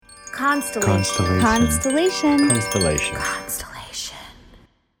Constellation. Constellation. Constellation. Constellation.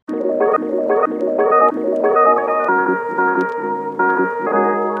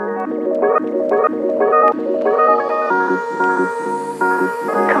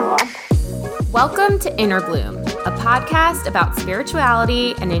 Welcome to Inner Bloom, a podcast about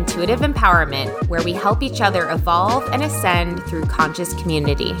spirituality and intuitive empowerment where we help each other evolve and ascend through conscious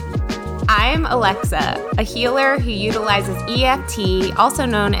community. I'm Alexa, a healer who utilizes EFT, also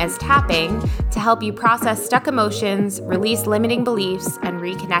known as tapping, to help you process stuck emotions, release limiting beliefs, and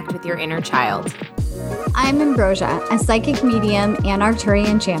reconnect with your inner child. I'm Ambrosia, a psychic medium and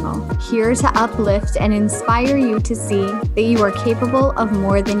Arcturian channel, here to uplift and inspire you to see that you are capable of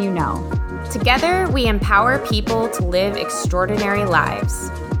more than you know. Together, we empower people to live extraordinary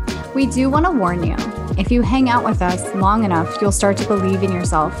lives. We do want to warn you, if you hang out with us long enough, you'll start to believe in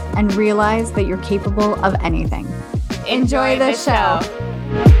yourself and realize that you're capable of anything. Enjoy the show.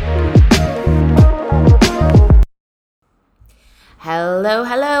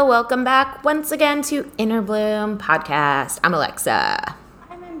 Hello. Welcome back once again to Inner Bloom Podcast. I'm Alexa.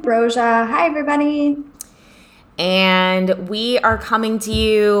 I'm Ambrosia. Hi, everybody. And we are coming to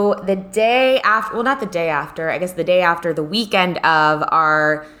you the day after, well, not the day after, I guess the day after the weekend of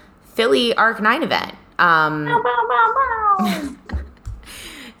our Philly Arc 9 event.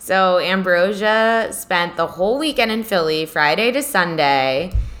 So Ambrosia spent the whole weekend in Philly, Friday to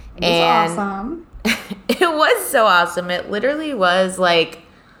Sunday. It was awesome. It was so awesome. It literally was like,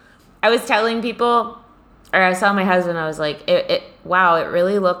 I was telling people, or I was telling my husband, I was like, wow, it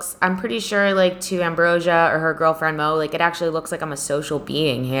really looks, I'm pretty sure like to Ambrosia or her girlfriend Mo, like it actually looks like I'm a social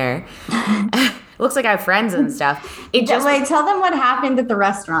being here. It looks like I have friends and stuff. Wait, tell them what happened at the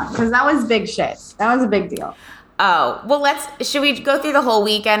restaurant, because that was big shit. That was a big deal. Oh, well, should we go through the whole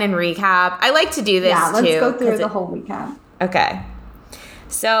weekend and recap? I like to do this too. Yeah, let's go through the whole weekend. Okay.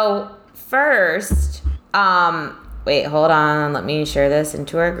 So first, wait, hold on. Let me share this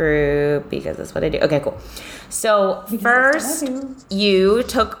into our group because that's what I do. Okay, cool. So first, you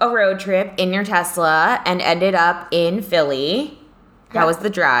took a road trip in your Tesla and ended up in Philly. How was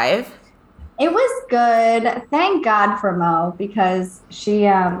the drive? It was good. Thank God for Mo, because she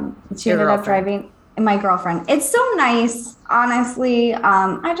ended up driving. My girlfriend. It's so nice, honestly.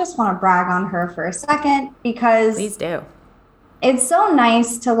 I just want to brag on her for a second because please do. It's so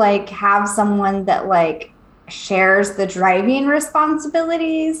nice to like have someone that like shares the driving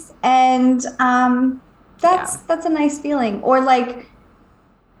responsibilities, and that's a nice feeling. Or like,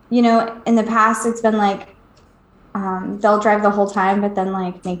 you know, in the past it's been like they'll drive the whole time but then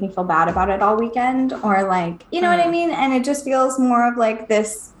like make me feel bad about it all weekend, or like, you know what I mean? And it just feels more of like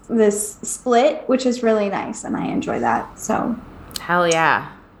this split, which is really nice, and I enjoy that. So hell yeah.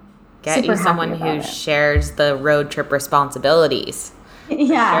 Get you someone who shares the road trip responsibilities.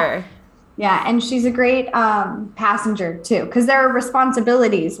 Yeah. Sure. Yeah, and she's a great passenger too, because there are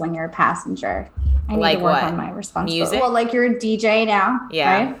responsibilities when you're a passenger. I need to work on my responsibilities. Music? Well, like you're a DJ now,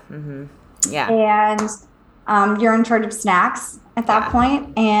 right? Mm-hmm. Yeah. And you're in charge of snacks at that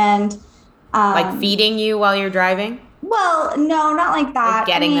point, and like feeding you while you're driving? Well, no, not like that. Like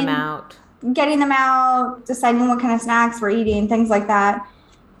getting them out, deciding what kind of snacks we're eating, things like that.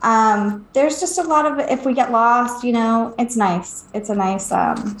 There's just a lot of, if we get lost, you know, it's nice. It's a nice,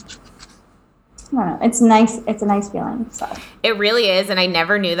 I don't know. It's nice. It's a nice feeling. So it really is. And I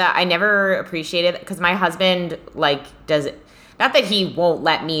never knew that. I never appreciated it because my husband like does it. Not that he won't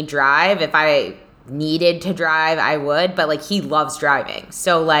let me drive. If I needed to drive, I would, but like he loves driving.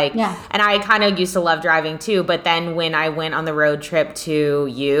 So like, and I kind of used to love driving too. But then when I went on the road trip to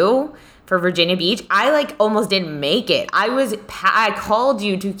for Virginia Beach, I like almost didn't make it. I called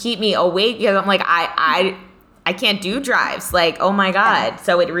you to keep me awake because I'm like, I can't do drives. Like, oh my God. Yeah.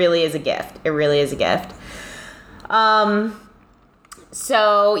 So it really is a gift. It really is a gift.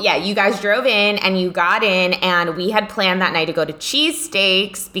 So yeah, you guys drove in and you got in, and we had planned that night to go to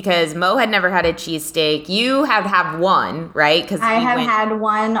cheesesteaks because Mo had never had a cheesesteak. You have one, right? Because I have had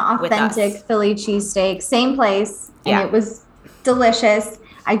one authentic Philly cheesesteak, same place, and it was delicious.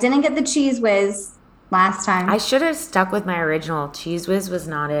 I didn't get the Cheese Whiz last time. I should have stuck with my original. Cheese Whiz was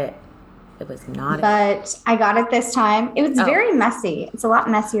not it. It was not it. But I got it this time. It was very messy. It's a lot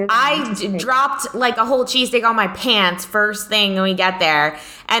messier than I dropped like a whole cheesesteak on my pants first thing when we get there.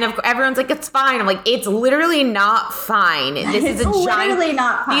 And everyone's like, it's fine. I'm like, it's literally not fine. This is literally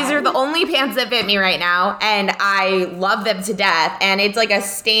not fine. These are the only pants that fit me right now. And I love them to death. And it's like a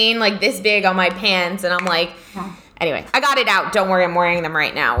stain like this big on my pants. And I'm like... Anyway, I got it out. Don't worry, I'm wearing them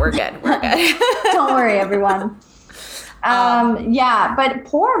right now. We're good. Don't worry, everyone. But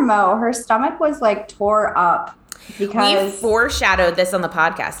poor Mo, her stomach was like tore up. because we've foreshadowed this on the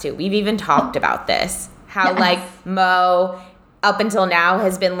podcast too. We've even talked about this. How like Mo up until now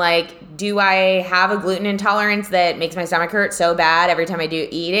has been like, do I have a gluten intolerance that makes my stomach hurt so bad every time I do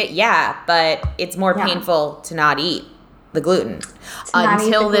eat it? Yeah, but it's more painful to not eat the gluten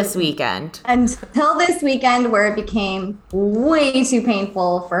until this weekend. Until this weekend, where it became way too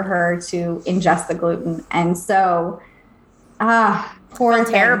painful for her to ingest the gluten. And so, poor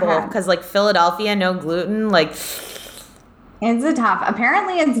thing. Terrible, because like Philadelphia, no gluten, like it's a tough.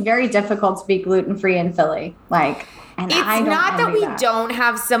 Apparently, it's very difficult to be gluten-free in Philly. Like, and it's I don't not that we don't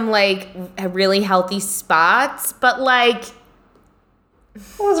have some like really healthy spots, but like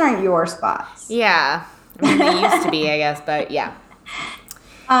those aren't your spots. Yeah. I mean, they used to be, I guess, but yeah.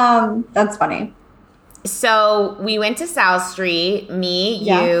 That's funny. So we went to South Street, me,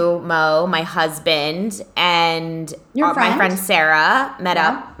 you, Mo, my husband, and my friend Sarah met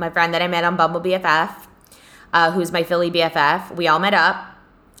up. My friend that I met on Bumble BFF, who's my Philly BFF. We all met up,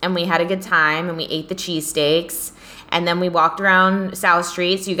 and we had a good time, and we ate the cheesesteaks. And then we walked around South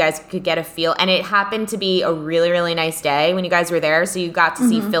Street so you guys could get a feel. And it happened to be a really, really nice day when you guys were there. So you got to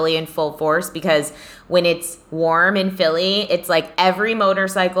see Philly in full force, because when it's warm in Philly, it's like every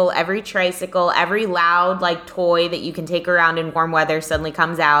motorcycle, every tricycle, every loud like toy that you can take around in warm weather suddenly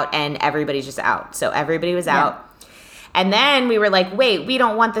comes out, and everybody's just out. So everybody was out. And then we were like, wait, we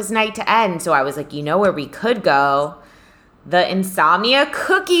don't want this night to end. So I was like, you know where we could go? The Insomnia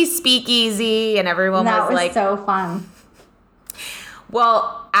Cookie Speakeasy. And everyone was like, so fun.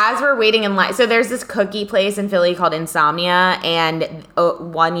 Well, as we're waiting in line, so there's this cookie place in Philly called Insomnia, and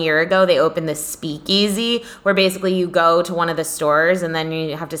 1 year ago they opened this speakeasy where basically you go to one of the stores and then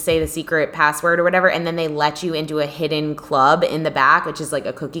you have to say the secret password or whatever, and then they let you into a hidden club in the back, which is like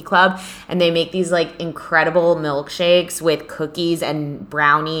a cookie club, and they make these like incredible milkshakes with cookies and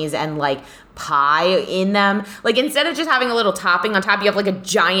brownies and like pie in them. Like instead of just having a little topping on top, you have like a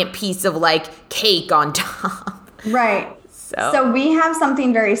giant piece of like cake on top. Right. So we have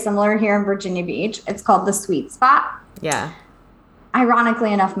something very similar here in Virginia Beach. It's called the Sweet Spot. Yeah.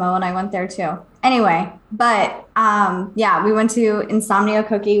 Ironically enough, Mo and I went there too. Anyway, but we went to Insomnia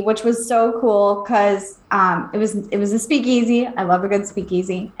Cookie, which was so cool because it was a speakeasy. I love a good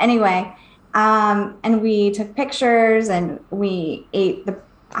speakeasy. Anyway, and we took pictures and we ate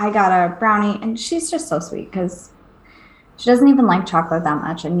I got a brownie, and she's just so sweet because she doesn't even like chocolate that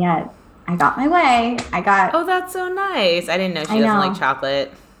much, and yet I got my way. Oh, that's so nice. I didn't know she doesn't like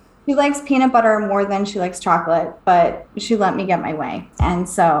chocolate. She likes peanut butter more than she likes chocolate, but she let me get my way. And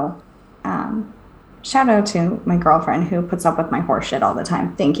so, shout out to my girlfriend who puts up with my horse shit all the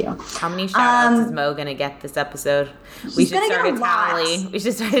time. Thank you. How many shout outs is Mo going to get this episode? We should start a tally. We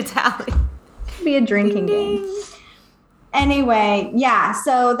should start a tally. Be a drinking game. Anyway, yeah,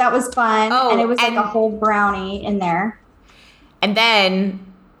 so that was fun. And it was like a whole brownie in there. And then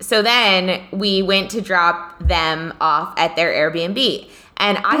we went to drop them off at their Airbnb.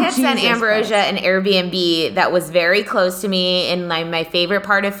 And I had sent Ambrosia an Airbnb that was very close to me in my favorite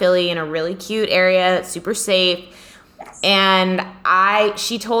part of Philly, in a really cute area that's super safe. Yes. And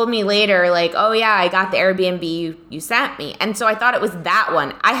she told me later, like, oh yeah, I got the Airbnb you sent me. And so I thought it was that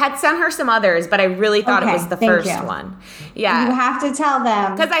one. I had sent her some others, but I really thought it was the first one. Yeah. You have to tell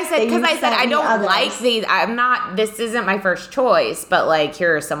them. Because I said I don't like these. This isn't my first choice, but like,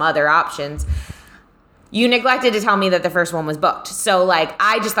 here are some other options. You neglected to tell me that the first one was booked. So, like,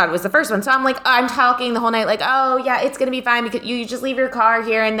 I just thought it was the first one. So I'm like, I'm talking the whole night, like, oh, yeah, it's going to be fine because you just leave your car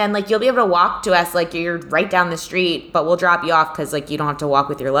here and then, like, you'll be able to walk to us. Like, you're right down the street, but we'll drop you off because, like, you don't have to walk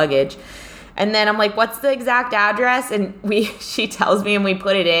with your luggage. And then I'm like, what's the exact address? And she tells me and we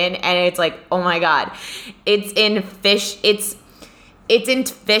put it in and it's like, oh, my God. It's in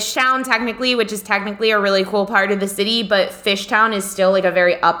Fishtown, technically, which is technically a really cool part of the city, but Fishtown is still like a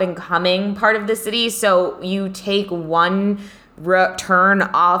very up-and-coming part of the city, so you take one turn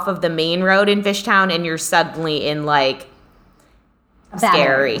off of the main road in Fishtown, and you're suddenly in, like,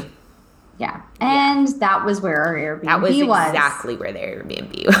 scary. Yeah, and that was where our Airbnb was. That was exactly where the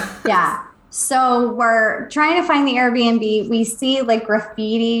Airbnb was. Yeah. So we're trying to find the Airbnb. We see, like,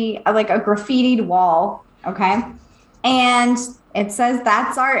 graffiti, like a graffitied wall, okay? And it says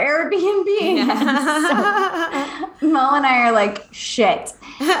that's our Airbnb. Yeah. So Mo and I are like, shit.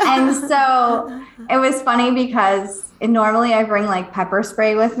 And so it was funny because normally I bring like pepper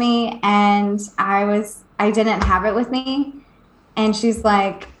spray with me, and I didn't have it with me. And she's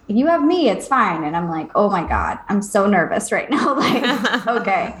like, you have me, it's fine. And I'm like, oh my God, I'm so nervous right now. Like,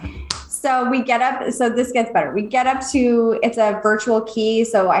 okay. So we get up. So this gets better. We get up to, it's a virtual key.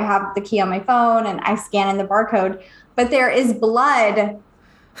 So I have the key on my phone and I scan in the barcode. But there is blood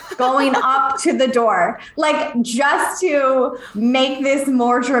going up to the door, like just to make this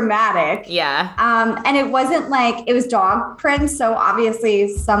more dramatic. Yeah. And it wasn't like, it was dog prints, so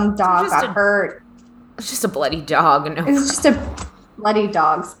obviously some dog got hurt. It's just a bloody dog. No. It was just a bloody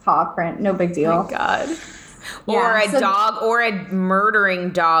dog's paw print. No big deal. Oh my God. Or a dog, or a murdering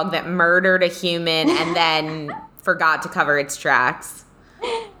dog that murdered a human and then forgot to cover its tracks.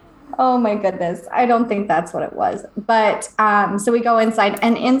 Oh my goodness. I don't think that's what it was. But so we go inside,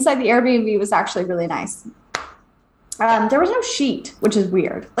 and inside the Airbnb was actually really nice. There was no sheet, which is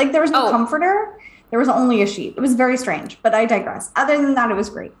weird. Like there was no comforter. There was only a sheet. It was very strange, but I digress. Other than that, it was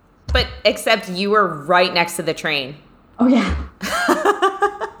great. But except you were right next to the train. Oh yeah.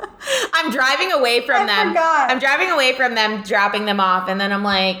 I'm driving away from them. Forgot. I'm driving away from them, dropping them off, and then I'm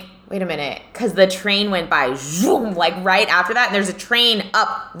like, wait a minute, because the train went by, zoom, like right after that, and there's a train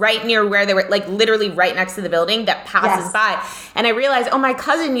up right near where they were, like literally right next to the building that passes by. And I realized, oh, my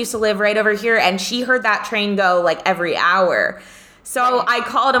cousin used to live right over here, and she heard that train go like every hour. So I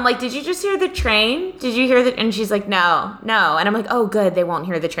called, I'm like, did you just hear the train? Did you hear that? And she's like, no. And I'm like, oh, good, they won't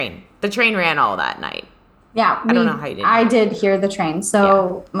hear the train. The train ran all that night. Yeah. I don't know how you did. I did hear the train.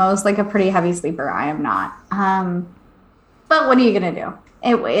 So Mo's like a pretty heavy sleeper. I am not. But what are you going to do?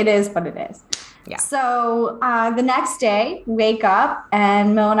 It is what it is. Yeah. So the next day, wake up,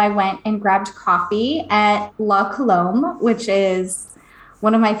 and Mo and I went and grabbed coffee at La Colombe, which is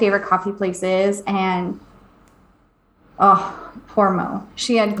one of my favorite coffee places. And oh, poor Mo.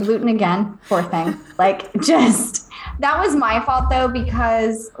 She had gluten again. Poor thing. Like just... That was my fault, though,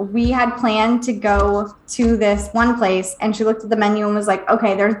 because we had planned to go to this one place, and she looked at the menu and was like,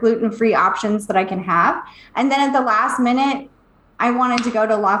 okay, there's gluten-free options that I can have. And then at the last minute, I wanted to go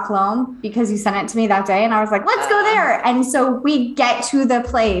to La Colombe because you sent it to me that day, and I was like, let's go there. And so we get to the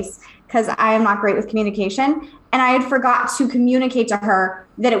place because I am not great with communication, and I had forgot to communicate to her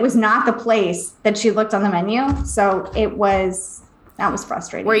that it was not the place that she looked on the menu. So that was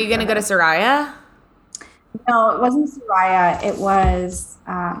frustrating. Were you going to go to Soraya? No, it wasn't Soraya. It was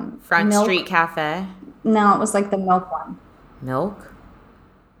Front Milk. Street Cafe. No, it was like the Milk one. Milk?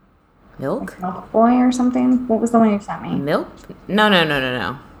 Like Milk Boy or something? What was the one you sent me? Milk?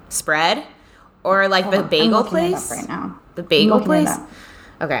 No. Spread? Or like the bagel place? Right now. The bagel place?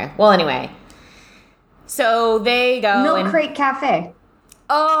 Okay. Well, anyway. So they go. Milk Crate Cafe.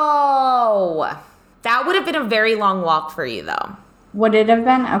 Oh. That would have been a very long walk for you, though. Would it have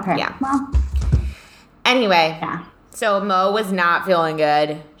been? Okay. Yeah. Well. Anyway, yeah. So Mo was not feeling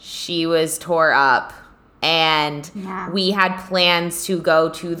good. She was tore up. And we had plans to go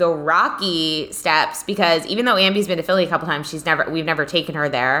to the Rocky Steps because even though Ambi's been to Philly a couple times, we've never taken her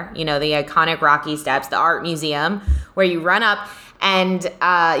there. You know, the iconic Rocky Steps, the art museum where you run up and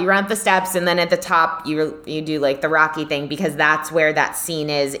you run up the steps, and then at the top you do like the Rocky thing because that's where that scene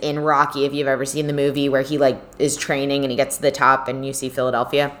is in Rocky. If you've ever seen the movie where he like is training and he gets to the top and you see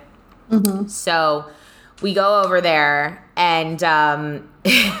Philadelphia. Mm-hmm. So we go over there, and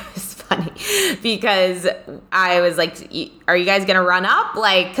it's funny because I was like, are you guys going to run up?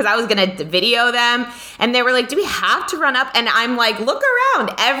 Like, because I was going to video them, and they were like, do we have to run up? And I'm like, look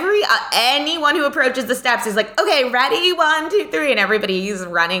around. Anyone who approaches the steps is like, okay, ready? 1, 2, 3. And everybody's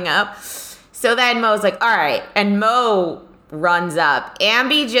running up. So then Mo's like, all right. And Mo runs up.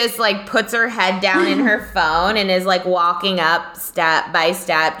 Ambi just like puts her head down in her phone and is like walking up step by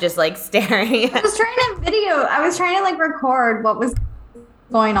step, just like staring. I was trying to like record what was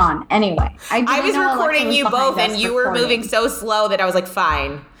going on. Anyway, I was recording you both, and you were moving so slow that I was like,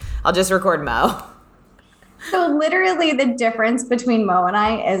 fine, I'll just record Mo. So literally the difference between Mo and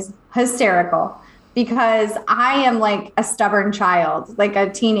I is hysterical. Because I am like a stubborn child, like a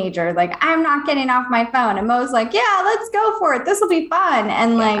teenager. Like, I'm not getting off my phone. And Mo's like, yeah, let's go for it. This will be fun.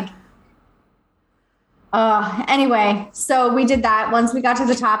 And anyway, so we did that. Once we got to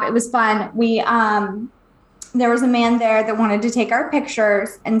the top, it was fun. There was a man there that wanted to take our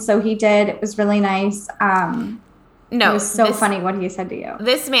pictures. And so he did. It was really nice. No, it was so funny what he said to you.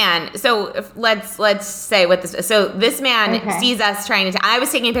 This man, so let's say what this. So this man sees us trying to. I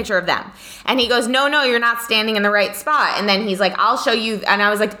was taking a picture of them, and he goes, "No, you're not standing in the right spot." And then he's like, "I'll show you." And I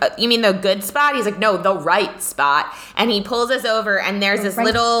was like, "You mean the good spot?" He's like, "No, the right spot." And he pulls us over, and there's this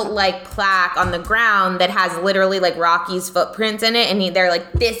little like plaque on the ground that has literally like Rocky's footprints in it, and they're like,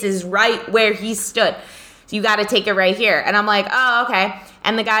 "This is right where he stood. So you got to take it right here." And I'm like, "Oh, okay."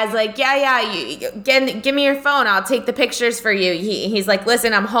 And the guy's like, give me your phone. I'll take the pictures for you. He's like,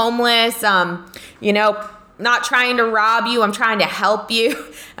 listen, I'm homeless. not trying to rob you. I'm trying to help you.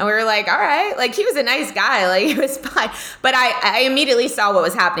 And we were like, all right. Like, he was a nice guy. Like, it was fine. But I immediately saw what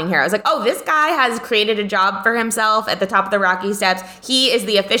was happening here. I was like, oh, this guy has created a job for himself at the top of the Rocky Steps. He is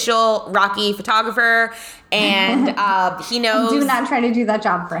the official Rocky photographer. And he knows. Do not try to do that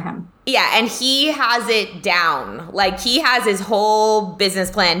job for him. Yeah, and he has it down. Like, he has his whole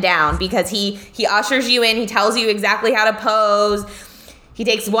business plan down because he ushers you in. He tells you exactly how to pose. He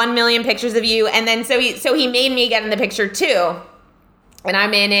takes 1 million pictures of you. And then so he made me get in the picture too. And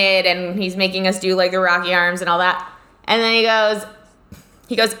I'm in it, and he's making us do like the Rocky arms and all that. And then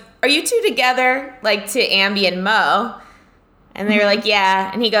he goes, are you two together? Like, to Ambi and Mo. And they were like,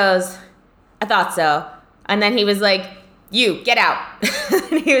 yeah. And he goes, I thought so. And then he was like, you, get out.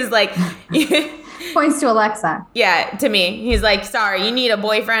 And he was like... Points to Alexa. Yeah, to me. He's like, sorry, you need a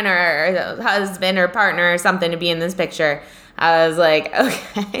boyfriend or a husband or partner or something to be in this picture. I was like,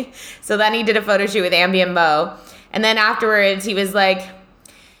 okay. So then he did a photo shoot with Ambi and Mo. And then afterwards, he was like...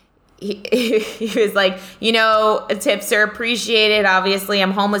 He was like, you know, tips are appreciated. Obviously,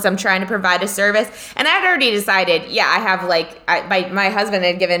 I'm homeless. I'm trying to provide a service. And I had already decided, yeah, I have like, my husband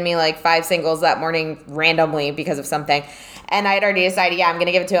had given me like 5 singles that morning randomly because of something. And I had already decided, yeah, I'm going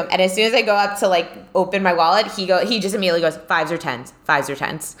to give it to him. And as soon as I go up to like open my wallet, he just immediately goes, 5s or 10s, 5s or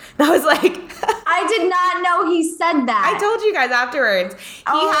 10s. And I was like, I did not know he said that. I told you guys afterwards. He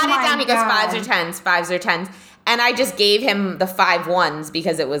had it down. He goes, 5s or 10s, 5s or 10s. And I just gave him the 5 ones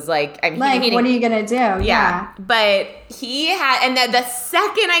because it was like... what are you going to do? Yeah. But he had... And then the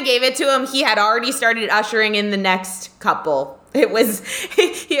second I gave it to him, he had already started ushering in the next couple. It was...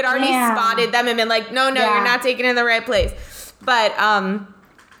 He had already spotted them and been like, no, you're not taking it in the right place. But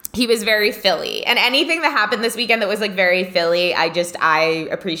he was very Philly. And anything that happened this weekend that was like very Philly, I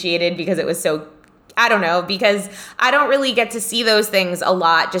appreciated because it was so... I don't know, because I don't really get to see those things a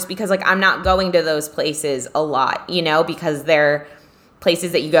lot just because, like, I'm not going to those places a lot, you know, because they're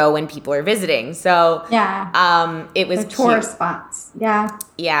places that you go when people are visiting. So, it was the tourist spots. Yeah.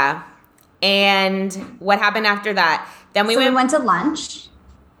 Yeah. And what happened after that? Then we went to lunch.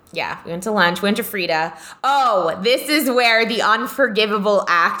 Yeah, we went to lunch. We went to Frida. Oh, this is where the unforgivable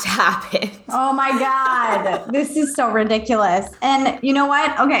act happened. Oh, my God. This is so ridiculous. And you know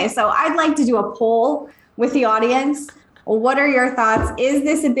what? Okay, so I'd like to do a poll with the audience. What are your thoughts? Is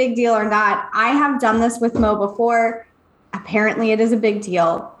this a big deal or not? I have done this with Mo before. Apparently, it is a big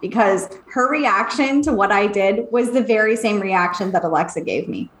deal because her reaction to what I did was the very same reaction that Alexa gave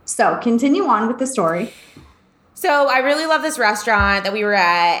me. So continue on with the story. So I really love this restaurant that we were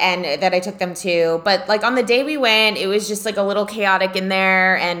at and that I took them to. But like on the day we went, it was just like a little chaotic in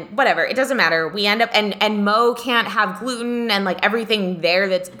there and whatever. It doesn't matter. We end up and Mo can't have gluten and like everything there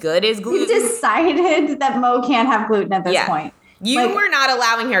that's good is gluten. You decided that Mo can't have gluten at this point. You were not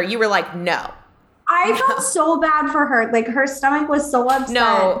allowing her. You were like, no. I felt so bad for her. Like her stomach was so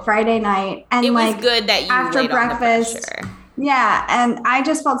upset Friday night. And it like was good that you after laid breakfast. On the pressure. Yeah. And I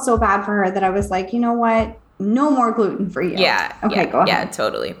just felt so bad for her that I was like, you know what? No more gluten for you. Yeah. Okay, go ahead. Yeah,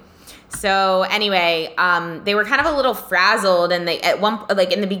 totally. So anyway, they were kind of a little frazzled, and they at one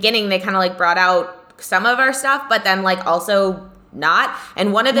like in the beginning they kind of like brought out some of our stuff, but then like also not.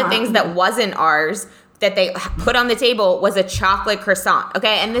 And one of the things that wasn't ours that they put on the table was a chocolate croissant.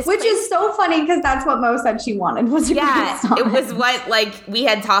 Okay, and this is so funny because that's what Mo said she wanted was a croissant. It was what like we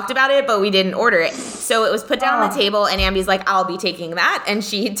had talked about it, but we didn't order it. So it was put down on the table, and Ambi's like, "I'll be taking that," and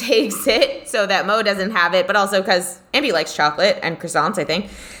she takes it so that Mo doesn't have it, but also because Ambi likes chocolate and croissants, I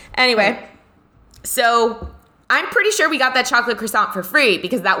think. Anyway, so I'm pretty sure we got that chocolate croissant for free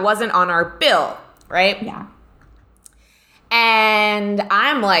because that wasn't on our bill, right? Yeah. And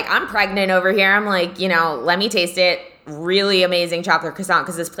I'm pregnant over here. I'm like, let me taste it. Really amazing chocolate croissant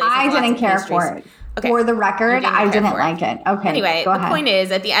because this place I didn't care for it. Okay. For the record, I didn't like it. Okay. Anyway, the point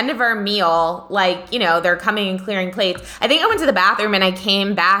is, at the end of our meal, they're coming and clearing plates. I think I went to the bathroom and I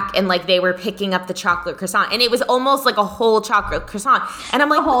came back and they were picking up the chocolate croissant. And it was almost like a whole chocolate croissant. And I'm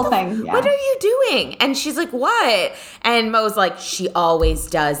like, the whole thing. Yeah. What are you doing? And she's like, what? And Mo's like, she always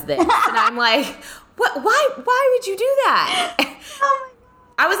does this. And I'm like, what? Why would you do that?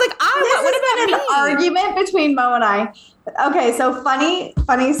 I was like, what about an argument between Mo and I. Okay, so funny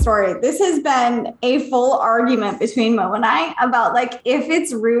story. This has been a full argument between Mo and I about if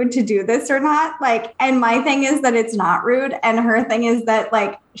it's rude to do this or not. And my thing is that it's not rude, and her thing is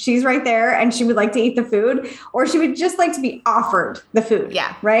that she's right there and she would like to eat the food, or she would just like to be offered the food.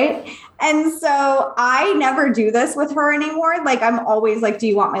 Yeah. Right. And so I never do this with her anymore. I'm always like, do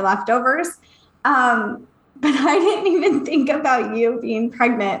you want my leftovers? But I didn't even think about you being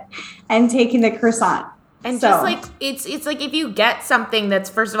pregnant and taking the croissant. And just like, it's like if you get something that's,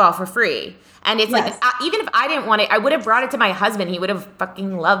 first of all, for free, and it's like, even if I didn't want it, I would have brought it to my husband. He would have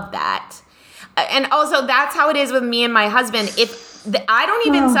fucking loved that. And also, that's how it is with me and my husband. I don't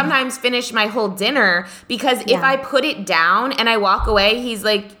even sometimes finish my whole dinner, because if I put it down and I walk away, he's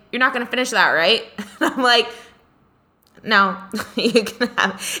like, you're not going to finish that, right? I'm like, no, you can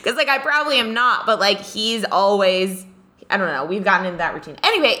have it. Because, like, I probably am not, but, like, he's always, I don't know, we've gotten into that routine.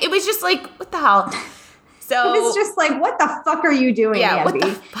 Anyway, it was just like, what the hell? So it was just like, what the fuck are you doing, yeah, Ambi? what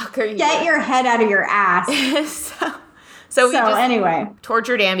the fuck are you Get doing? your head out of your ass. So we just anyway,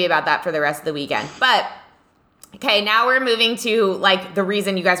 tortured Ambi about that for the rest of the weekend. But, okay, now we're moving to, like, the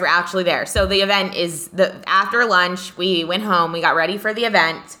reason you guys were actually there. So the event is, after lunch, we went home, we got ready for the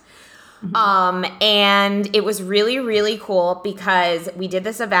event. And it was really, really cool because we did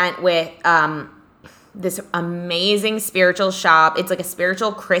this event with this amazing spiritual shop. It's like a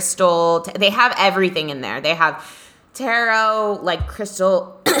spiritual crystal. They have everything in there. They have tarot, like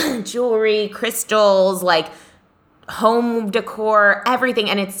crystal jewelry, crystals, like home decor, everything.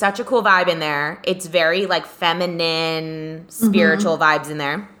 And it's such a cool vibe in there. It's very like feminine, spiritual vibes in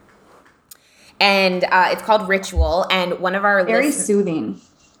there. And it's called Ritual. And one of our very soothing.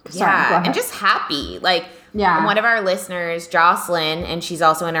 Sorry, and just happy. Like, one of our listeners, Jocelyn, and she's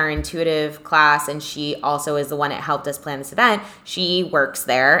also in our intuitive class, and she also is the one that helped us plan this event. She works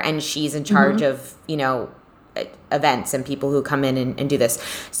there, and she's in charge of, you know, events and people who come in and do this.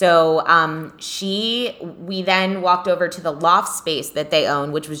 So we then walked over to the loft space that they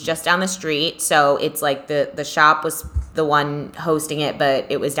own, which was just down the street. So it's like the shop was the one hosting it, but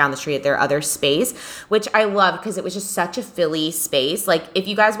it was down the street at their other space, which I love because it was just such a Philly space. Like, if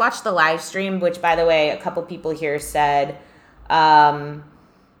you guys watched the live stream, which, by the way, a couple people here said, Sabrina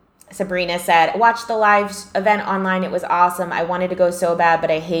said, watch the live event online. It was awesome. I wanted to go so bad, but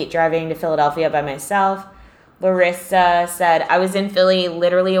I hate driving to Philadelphia by myself. Larissa said, I was in Philly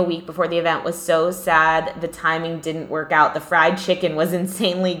literally a week before the event. Was so sad the timing didn't work out. The fried chicken was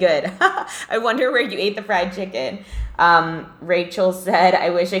insanely good. I wonder where you ate the fried chicken. Rachel said,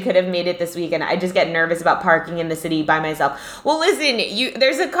 I wish I could have made it this weekend. I just get nervous about parking in the city by myself. Well, listen,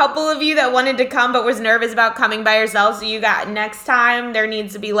 there's a couple of you that wanted to come but was nervous about coming by yourself. So next time there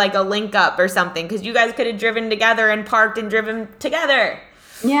needs to be like a link up or something, because you guys could have driven together and parked and driven together.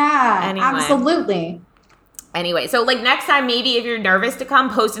 Yeah, anyway. Absolutely. Anyway, so like next time, maybe if you're nervous to come,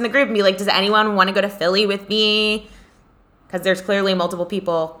 post in the group and be like, does anyone want to go to Philly with me? Because there's clearly multiple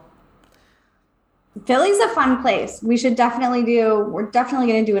people. Philly's a fun place. We're definitely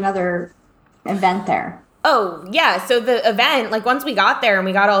going to do another event there. Oh, yeah. So the event, like once we got there and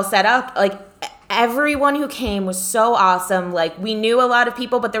we got all set up, like everyone who came was so awesome. Like we knew a lot of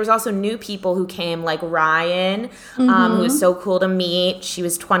people, but there was also new people who came, like Ryan, who was so cool to meet. She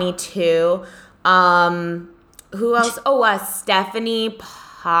was 22. Who else? Oh, Stephanie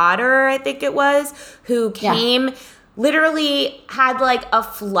Potter, I think it was, who came, literally had like a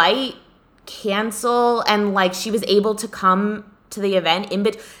flight cancel, and like she was able to come to the event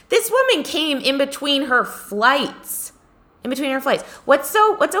this woman came in between her flights. What's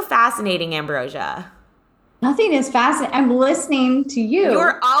so fascinating, Ambrosia? Nothing is fascinating. I'm listening to you.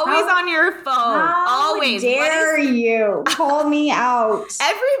 You're always on your phone. Always. How dare you call me out?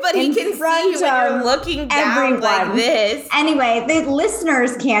 Everybody can see you when you're looking down like this. Anyway, the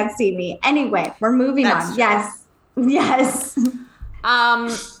listeners can't see me. Anyway, we're moving on. True. Yes.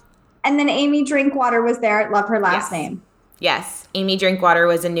 And then Amy Drinkwater was there. I love her last name. Yes. Amy Drinkwater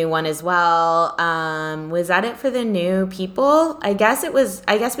was a new one as well. Was that it for the new people? Angela was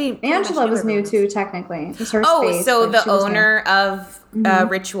new too, technically. It was her space, so the owner of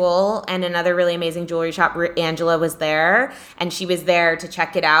Ritual and another really amazing jewelry shop, Angela, was there, and she was there to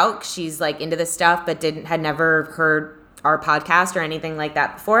check it out. She's like into this stuff, but had never heard our podcast or anything like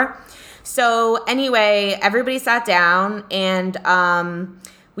that before. So anyway, everybody sat down and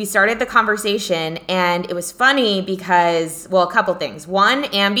we started the conversation, and it was funny because, well, a couple things. One,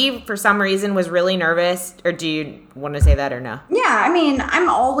 Ambi, for some reason, was really nervous. Or do you want to say that or no? Yeah, I mean, I'm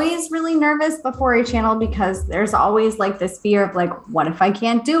always really nervous before a channel because there's always like this fear of like, what if I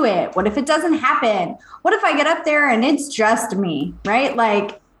can't do it? What if it doesn't happen? What if I get up there and it's just me, right?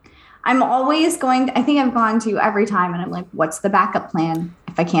 Like, I'm always I think I've gone to every time and I'm like, what's the backup plan?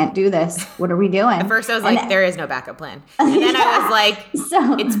 If I can't do this, what are we doing? At first I was like, there is no backup plan. And then I was like,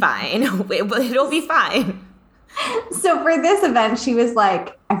 it's fine. It'll be fine. So for this event, she was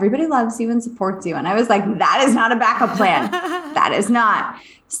like, everybody loves you and supports you. And I was like, that is not a backup plan. That is not.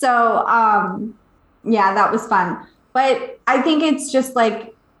 So, that was fun. But I think it's just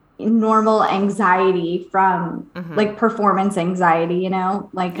like normal anxiety from like performance anxiety, you know,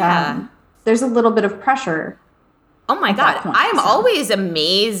 like, there's a little bit of pressure. Oh my God. I'm always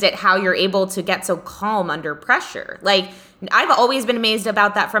amazed at how you're able to get so calm under pressure. Like, I've always been amazed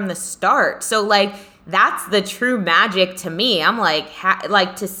about that from the start. So, like, that's the true magic to me. I'm like,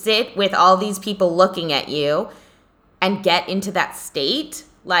 like to sit with all these people looking at you and get into that state.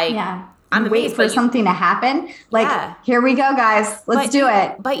 Like, yeah. I'm wait for something to happen. Like, here we go, guys. Let's do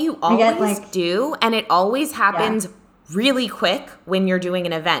it. But you always do. And it always happens really quick when you're doing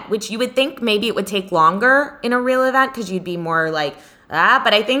an event, which you would think maybe it would take longer in a real event because you'd be more like,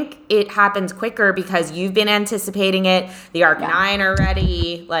 but I think it happens quicker because you've been anticipating it. The Arc-9 are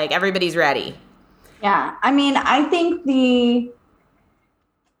ready. Like, everybody's ready. Yeah. I mean, I think the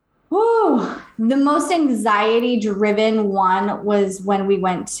most anxiety-driven one was when we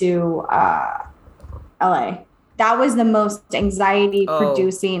went to LA. That was the most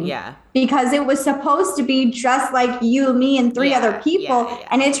anxiety-producing. Yeah. Because it was supposed to be just like you, me, and three other people. Yeah.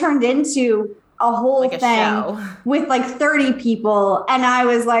 And it turned into a whole thing with like 30 people. And I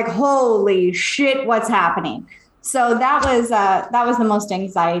was like, holy shit, what's happening? So that was the most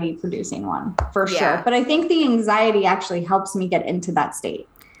anxiety-producing one for sure. But I think the anxiety actually helps me get into that state.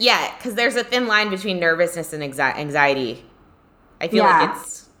 Yeah, because there's a thin line between nervousness and anxiety. I feel like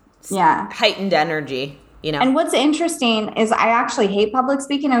it's heightened energy. You know? And what's interesting is I actually hate public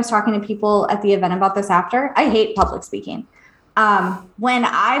speaking. I was talking to people at the event about this after. I hate public speaking. When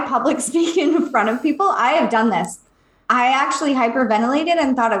I public speak in front of people, I have done this. I actually hyperventilated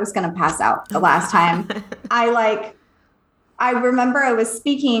and thought I was going to pass out the last time. I remember I was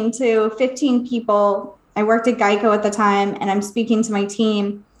speaking to 15 people. I worked at Geico at the time, and I'm speaking to my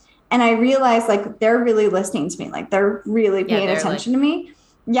team. And I realized, like, they're really listening to me. Like, they're really paying attention to me.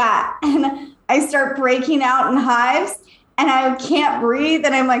 Yeah. And I start breaking out in hives and I can't breathe.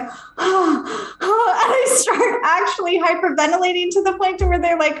 And I'm like, and I start actually hyperventilating to the point where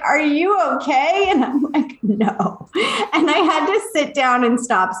they're like, are you okay? And I'm like, no. And I had to sit down and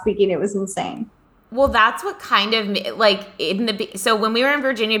stop speaking. It was insane. Well, that's what kind of, like, so when we were in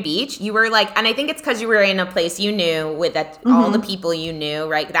Virginia Beach, you were like, and I think it's because you were in a place you knew with all the people you knew,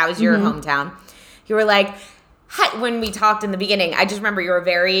 right? That was your hometown. You were like, when we talked in the beginning, I just remember you were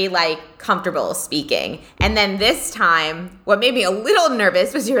very, like, comfortable speaking. And then this time, what made me a little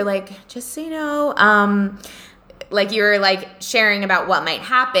nervous was you were like, just so you know, like, you were, like, sharing about what might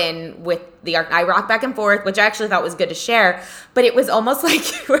happen with the I rock back and forth, which I actually thought was good to share. But it was almost like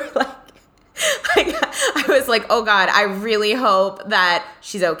you were, like I was like, oh, God, I really hope that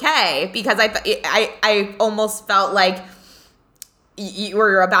she's okay. Because I almost felt like you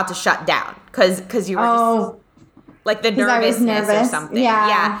were about to shut down. Because you were just... like the nervousness or something.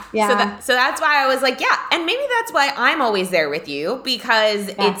 Yeah. So that's why I was like, yeah. And maybe that's why I'm always there with you, because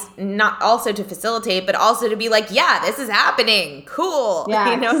it's not also to facilitate, but also to be like, yeah, this is happening. Cool.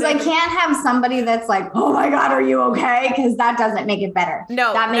 Yeah. Because I can't have somebody that's like, oh my God, are you okay? Because that doesn't make it better.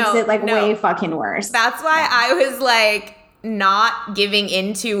 No. That makes it like way fucking worse. That's why I was like not giving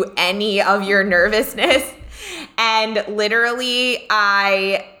into any of your nervousness. And literally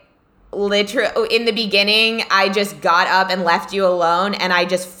in the beginning, I just got up and left you alone, and I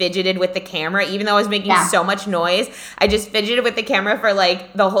just fidgeted with the camera, even though I was making so much noise. I just fidgeted with the camera for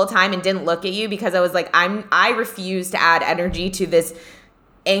like the whole time and didn't look at you because I was like, I refuse to add energy to this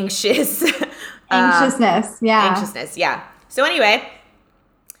anxiousness. Yeah. So anyway,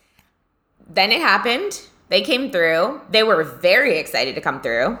 then it happened. They came through. They were very excited to come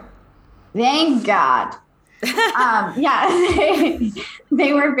through. Thank God.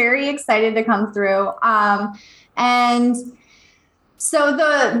 They were very excited to come through. And so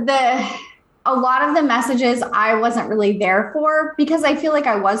a lot of the messages I wasn't really there for, because I feel like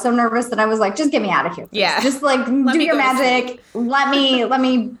I was so nervous that I was like, just get me out of here. Please. Yeah. Just like do your magic. Let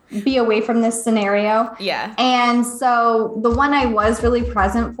me be away from this scenario. Yeah. And so the one I was really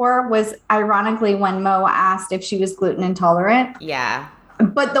present for was ironically when Mo asked if she was gluten intolerant. Yeah.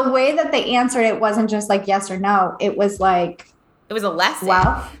 But the way that they answered it wasn't just like yes or no. It was like... It was a lesson.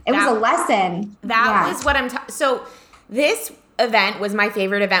 Well, it was a lesson. That was what I'm... So this event was my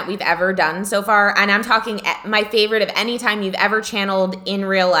favorite event we've ever done so far. And I'm talking my favorite of any time you've ever channeled in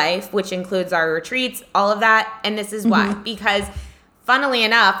real life, which includes our retreats, all of that. And this is why. Because... funnily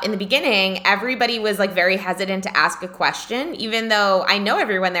enough, in the beginning, everybody was like very hesitant to ask a question, even though I know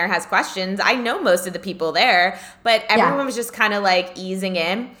everyone there has questions. I know most of the people there, but everyone was just kind of like easing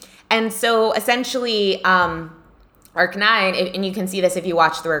in. And so essentially, Arc-9, and you can see this if you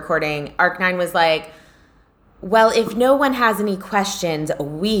watch the recording, Arc-9 was like, well, if no one has any questions,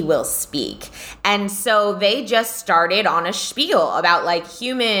 we will speak. And so they just started on a spiel about like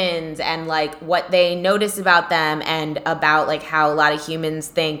humans and like what they notice about them and about like how a lot of humans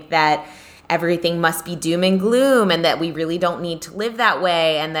think that everything must be doom and gloom and that we really don't need to live that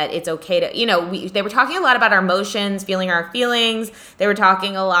way and that it's okay to, they were talking a lot about our emotions, feeling our feelings. They were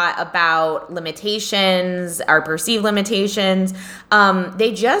talking a lot about limitations, our perceived limitations.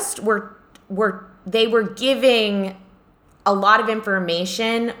 They just they were giving a lot of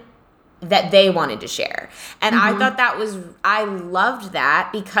information that they wanted to share. And I thought I loved that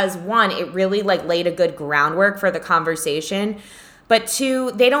because one, it really like laid a good groundwork for the conversation. But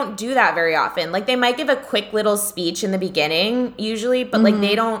two, they don't do that very often. Like they might give a quick little speech in the beginning usually, but like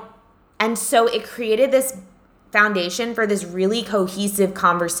they don't. And so it created this foundation for this really cohesive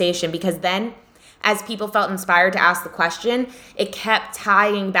conversation because then as people felt inspired to ask the question, it kept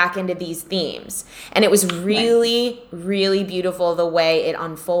tying back into these themes. And it was really, really beautiful the way it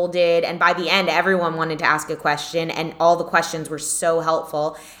unfolded. And by the end, everyone wanted to ask a question and all the questions were so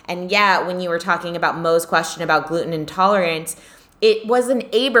helpful. And yeah, when you were talking about Mo's question about gluten intolerance, it was an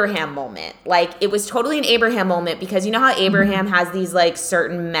Abraham moment. Like it was totally an Abraham moment because you know how Abraham has these like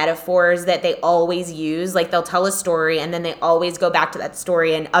certain metaphors that they always use? Like they'll tell a story and then they always go back to that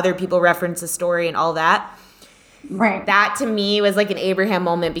story and other people reference the story and all that. Right. That to me was like an Abraham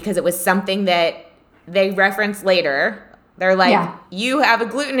moment because it was something that they reference later. They're like, you have a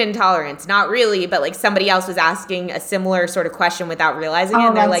gluten intolerance. Not really, but like somebody else was asking a similar sort of question without realizing it.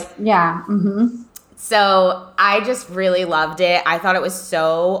 And they're like, So I just really loved it. I thought it was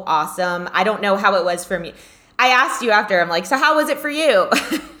so awesome. I don't know how it was for me. I asked you after. I'm like, so how was it for you?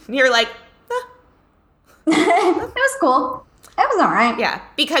 And you're like, it was cool. It was all right. Yeah,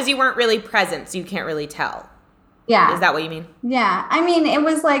 because you weren't really present, so you can't really tell. Yeah. Is that what you mean? Yeah. I mean, it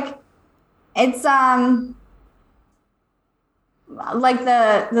was like, it's like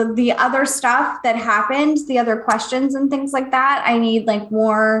the other stuff that happened, the other questions and things like that. I need like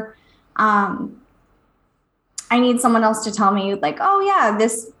more, I need someone else to tell me like, oh yeah,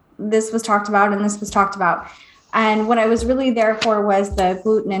 this was talked about and this was talked about. And what I was really there for was the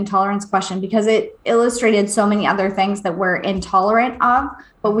gluten intolerance question because it illustrated so many other things that we're intolerant of,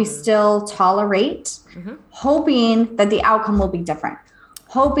 but we still tolerate, hoping that the outcome will be different,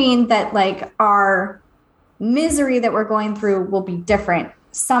 hoping that like our misery that we're going through will be different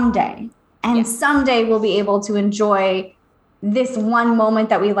someday. And someday we'll be able to enjoy this one moment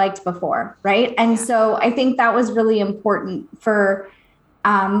that we liked before, right? And so I think that was really important for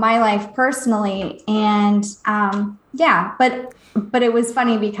my life personally. And but it was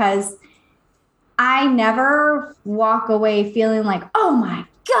funny because I never walk away feeling like, oh my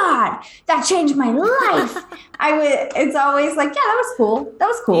God, that changed my life. It's always like, yeah, that was cool. That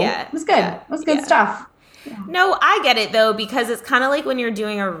was cool. Yeah, it was good. It was good stuff. Yeah. No, I get it though, because it's kind of like when you're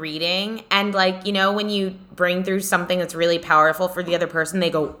doing a reading and like, when you bring through something that's really powerful for the other person, they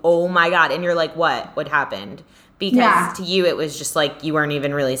go, oh my God. And you're like, what happened? Because to you, it was just like, you weren't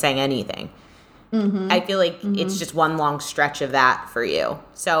even really saying anything. I feel like it's just one long stretch of that for you.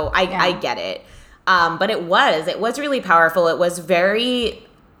 So I get it. But it was really powerful. It was very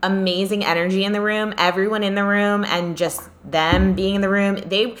amazing energy in the room, everyone in the room, and just them being in the room.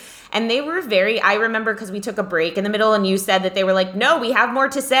 They were very, I remember because we took a break in the middle and you said that they were like, no, we have more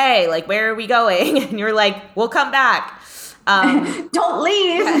to say. Like, where are we going? And you're like, we'll come back. Don't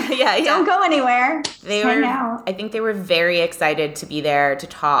leave. Yeah. Don't go anywhere. Hang out. I think they were very excited to be there to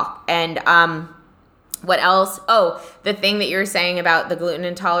talk. And what else? Oh, the thing that you were saying about the gluten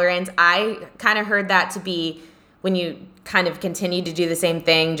intolerance, I kind of heard that to be when you kind of continue to do the same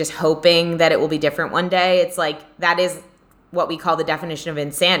thing, just hoping that it will be different one day. It's like, that is what we call the definition of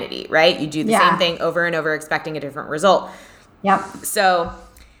insanity, right? You do the same thing over and over, expecting a different result. Yep. So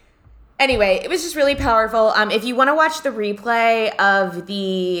anyway, it was just really powerful. If you want to watch the replay of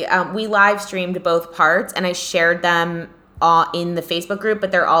we live streamed both parts and I shared them in the Facebook group,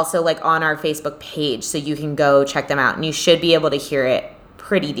 but they're also like on our Facebook page. So you can go check them out and you should be able to hear it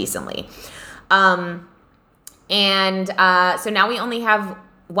pretty decently. So now we only have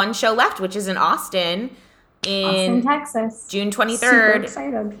one show left, which is in Austin, Texas, June 23rd. Super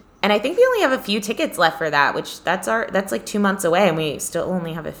excited. And I think we only have a few tickets left for that, which that's like 2 months away, and we still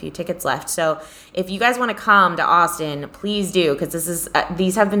only have a few tickets left. So if you guys want to come to Austin, please do, because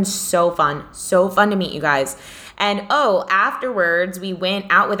these have been so fun to meet you guys. And afterwards we went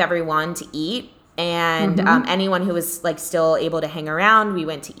out with everyone to eat. And anyone who was like still able to hang around, we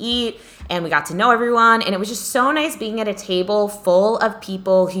went to eat and we got to know everyone. And it was just so nice being at a table full of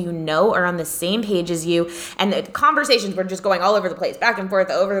people who are on the same page as you. And the conversations were just going all over the place, back and forth,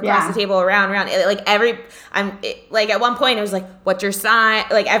 across the table, around. Like at one point it was like, what's your sign?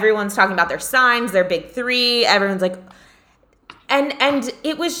 Like everyone's talking about their signs, their big three. Everyone's like, and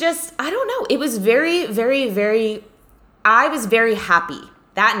it was just, I don't know. It was very, very, very, I was very happy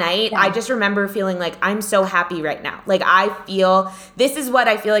that night, I just remember feeling like I'm so happy right now. Like this is what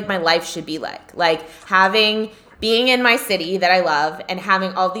I feel like my life should be like. Like being in my city that I love and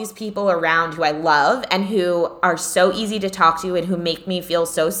having all these people around who I love and who are so easy to talk to and who make me feel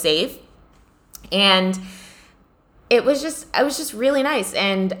so safe. And it was just really nice.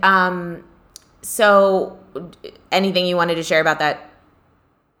 And so anything you wanted to share about that?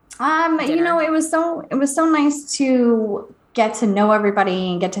 It was so nice to get to know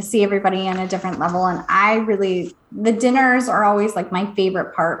everybody and get to see everybody on a different level. And the dinners are always like my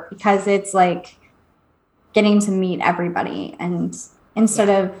favorite part because it's like getting to meet everybody. And instead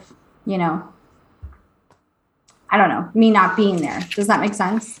of, I don't know, me not being there. Does that make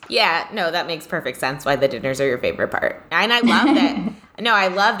sense? Yeah, no, that makes perfect sense why the dinners are your favorite part. And I love that. No, I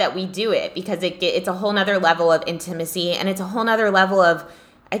love that we do it because it's a whole nother level of intimacy and it's a whole nother level of,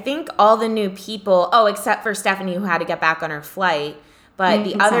 I think all the new people, except for Stephanie who had to get back on her flight, but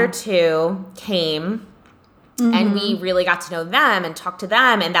the other two came and we really got to know them and talk to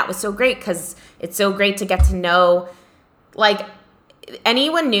them. And that was so great because it's so great to get to know, like,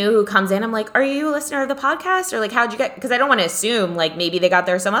 anyone new who comes in, I'm like, are you a listener of the podcast? Or like, how'd you get, because I don't want to assume like maybe they got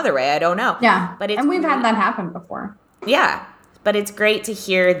there some other way. I don't know. Yeah. And we've had that happen before. Yeah. But it's great to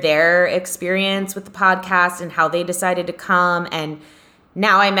hear their experience with the podcast and how they decided to come. And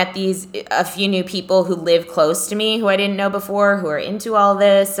now I met a few new people who live close to me who I didn't know before, who are into all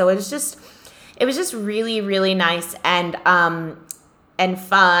this. So it was just really, really nice and fun.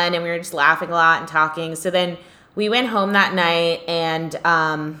 And we were just laughing a lot and talking. So then we went home that night and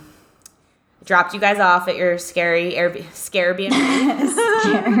dropped you guys off at your scary Airbnb.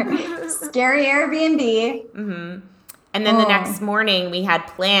 Scary Airbnb. Mm-hmm. And then the next morning, we had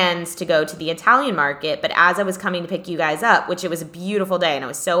plans to go to the Italian market. But as I was coming to pick you guys up, which it was a beautiful day, and I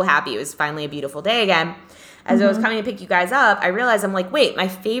was so happy it was finally a beautiful day again. As I was coming to pick you guys up, I realized I'm like, wait, my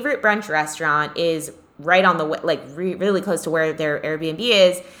favorite brunch restaurant is right on the way, like really close to where their Airbnb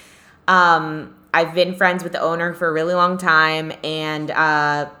is. I've been friends with the owner for a really long time, and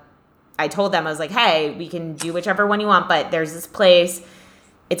I told them, I was like, hey, we can do whichever one you want, but there's this place.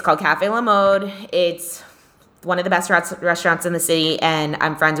 It's called Cafe La Mode. It's one of the best restaurants in the city, and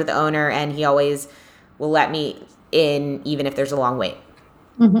I'm friends with the owner, and he always will let me in even if there's a long wait.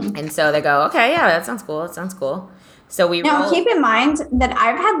 Mm-hmm. And so they go, okay, yeah, that sounds cool. So keep in mind that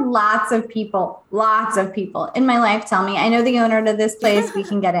I've had lots of people in my life tell me, I know the owner to this place, we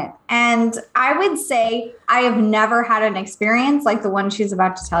can get in. And I would say I have never had an experience like the one she's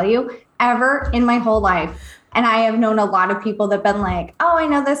about to tell you ever in my whole life. And I have known a lot of people that have been like, oh, I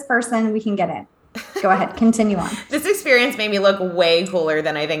know this person, we can get in. Go ahead, continue on. This experience made me look way cooler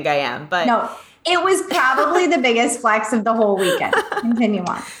than I think I am. But no, it was probably the biggest flex of the whole weekend. Continue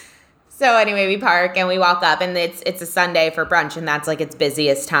on. So anyway, we park and we walk up, and it's a Sunday for brunch, and that's like its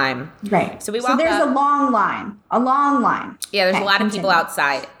busiest time. Right. So we walk up. So there's a long line. Yeah, there's a lot of people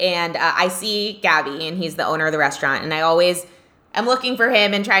outside. And I see Gabby, and he's the owner of the restaurant. And I'm looking for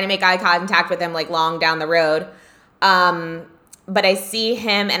him and trying to make eye contact with him like long down the road. But I see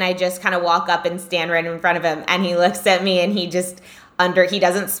him, and I just kind of walk up and stand right in front of him, and he looks at me, and he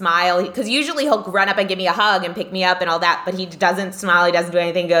doesn't smile, because usually he'll run up and give me a hug and pick me up and all that, but he doesn't smile, he doesn't do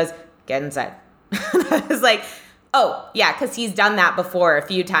anything, he goes, get inside. I was like, oh, yeah, because he's done that before a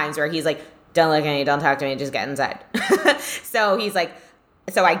few times where he's like, don't look at me, don't talk to me, just get inside. So he's like,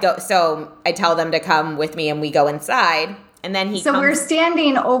 so I tell them to come with me, and we go inside, and then we're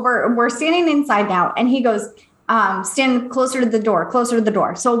standing inside now, and he goes, stand closer to the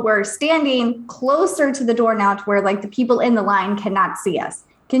door. So we're standing closer to the door now to where like the people in the line cannot see us.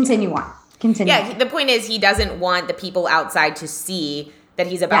 Continue on. Yeah, the point is he doesn't want the people outside to see that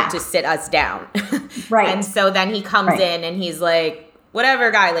he's about to sit us down. Right. And so then he comes in and he's like,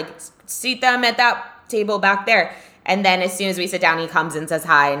 whatever, guy, like seat them at that table back there. And then as soon as we sit down, he comes and says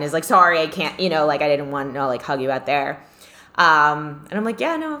hi and is like, sorry, I can't, like I didn't want to like hug you out there. And I'm like,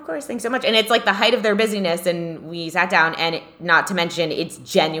 yeah, no, of course. Thanks so much. And it's like the height of their busyness. And we sat down, and not to mention, it's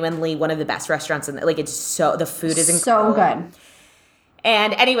genuinely one of the best restaurants the food is incredible. So good.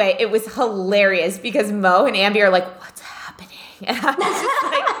 And anyway, it was hilarious because Mo and Ambi are like, what's happening? And I was just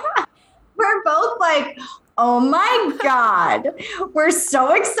like, we're both like, oh my God, we're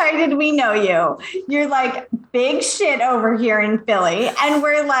so excited we know you. You're like big shit over here in Philly. And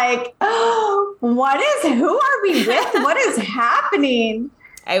we're like, oh, who are we with? What is happening?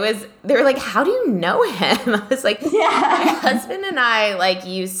 They were like, how do you know him? I was like, my husband and I like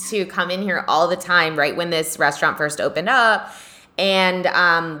used to come in here all the time right when this restaurant first opened up.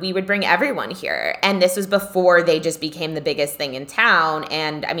 And we would bring everyone here. And this was before they just became the biggest thing in town.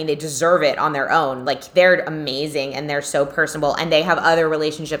 And I mean, they deserve it on their own. Like, they're amazing and they're so personable. And they have other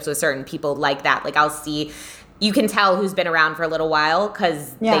relationships with certain people like that. Like, I'll see, you can tell who's been around for a little while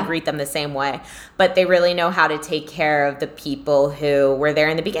because they greet them the same way. But they really know how to take care of the people who were there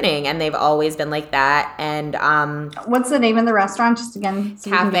in the beginning. And they've always been like that. And what's the name of the restaurant? Just again,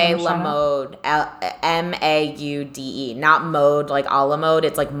 so Cafe La Mode, Maude, not mode like a la mode.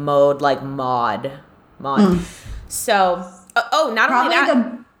 It's like mode like mod. So, not probably only that,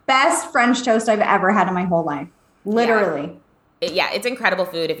 the best French toast I've ever had in my whole life. Literally. Yeah, it's incredible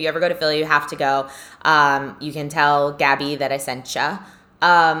food. If you ever go to Philly, you have to go. You can tell Gabby that I sent ya.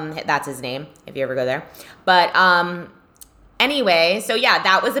 That's his name, if you ever go there. But anyway, so yeah,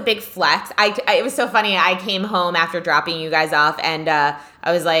 that was a big flex. It was so funny. I came home after dropping you guys off, and I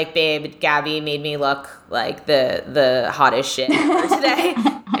was like, babe, Gabby made me look like the hottest shit for today.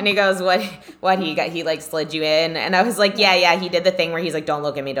 And he goes, what he got? He like slid you in. And I was like, yeah, he did the thing where he's like, don't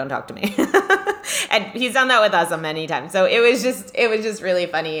look at me, don't talk to me. And he's done that with us many times. So it was just really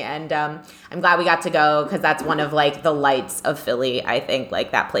funny. And I'm glad we got to go because that's one of like the lights of Philly, I think,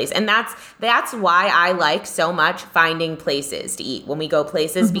 like that place. And that's why I like so much finding places to eat when we go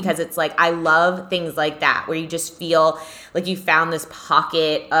places, because it's like, I love things like that where you just feel like you found this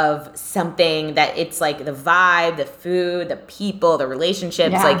pocket of something that it's like the vibe, the food, the people, the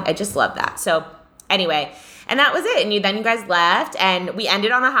relationships. Yeah. Like, I just love that. So anyway, and that was it. And then you guys left, and we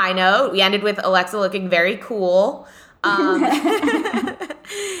ended on a high note. We ended with Alexa looking very cool.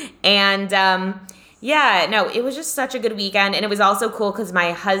 Yeah, no, it was just such a good weekend. And it was also cool because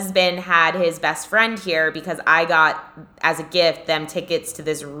my husband had his best friend here because I got, as a gift, them tickets to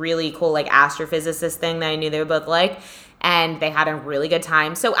this really cool, like, astrophysicist thing that I knew they would both like. And they had a really good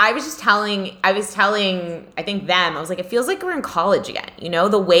time. So I was telling, I think them, I was like, it feels like we're in college again. You know,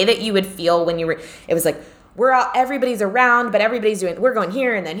 the way that you would feel when you were, it was like, everybody's around, but everybody's we're going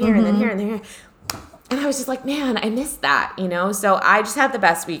here and then here and then here and then here. And I was just like, man, I missed that, you know? So I just had the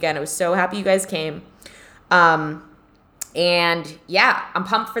best weekend. I was so happy you guys came. And yeah, I'm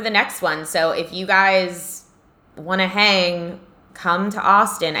pumped for the next one. So if you guys want to hang, come to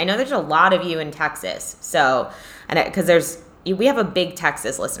Austin. I know there's a lot of you in Texas. So, and because we have a big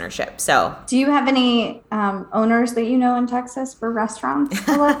Texas listenership. So do you have any owners that you know in Texas for restaurants,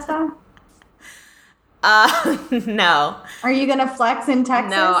 Alexa? No. Are you gonna flex in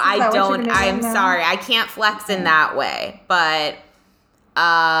Texas? No, I don't. I'm sorry, I can't flex in that way. But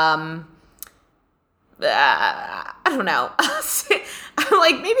I don't know. I'm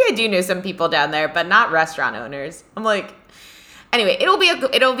like, maybe I do know some people down there, but not restaurant owners. I'm like, anyway, it'll be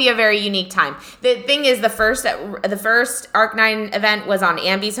a very unique time. The thing is, the first Arc9 event was on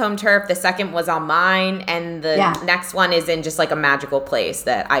Ambi's home turf. The second was on mine, and the next one is in just like a magical place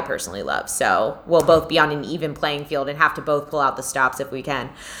that I personally love. So we'll both be on an even playing field and have to both pull out the stops if we can.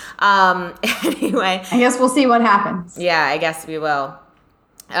 Anyway, I guess we'll see what happens. Yeah, I guess we will.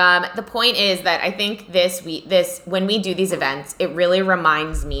 The point is that I think when we do these events, it really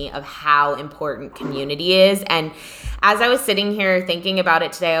reminds me of how important community is. And as I was sitting here thinking about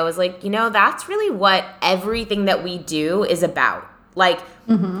it today, I was like, you know, that's really what everything that we do is about. Like,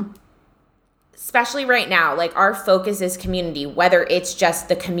 especially right now, like our focus is community, whether it's just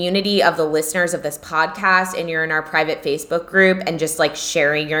the community of the listeners of this podcast and you're in our private Facebook group and just like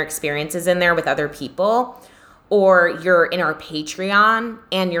sharing your experiences in there with other people, or you're in our Patreon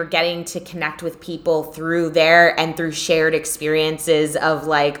and you're getting to connect with people through there and through shared experiences of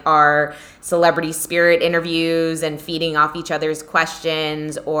like our celebrity spirit interviews and feeding off each other's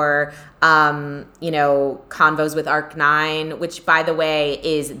questions, or, you know, convos with Arc9, which by the way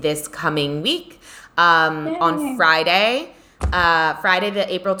is this coming week on Friday. Friday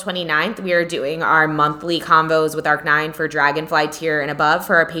the April 29th, we are doing our monthly convos with Arc9 for Dragonfly tier and above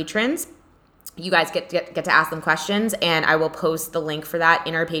for our patrons. You guys get to ask them questions, and I will post the link for that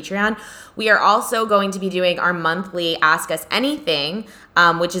in our Patreon. We are also going to be doing our monthly Ask Us Anything,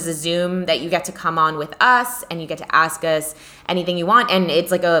 which is a Zoom that you get to come on with us, and you get to ask us anything you want. And it's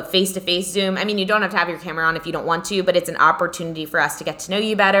like a face-to-face Zoom. I mean, you don't have to have your camera on if you don't want to, but it's an opportunity for us to get to know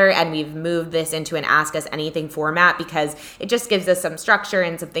you better. And we've moved this into an Ask Us Anything format because it just gives us some structure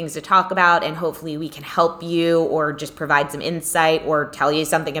and some things to talk about. And hopefully we can help you or just provide some insight or tell you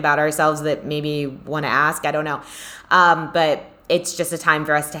something about ourselves that maybe you want to ask. I don't know. But it's just a time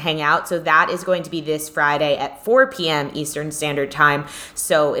for us to hang out. So that is going to be this Friday at 4 p.m. Eastern Standard Time.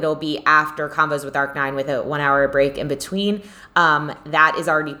 So it'll be after Convos with Arc9 with a 1 hour break in between. That is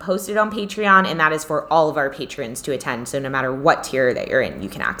already posted on Patreon, and that is for all of our patrons to attend. So no matter what tier that you're in, you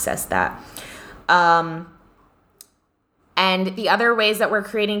can access that. And And the other ways that we're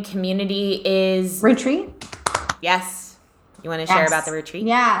creating community is retreat. Yes. You want to share about the retreat?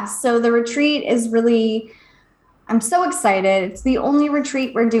 Yeah. So the retreat is really, I'm so excited. It's the only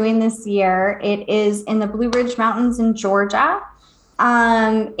retreat we're doing this year. It is in the Blue Ridge Mountains in Georgia.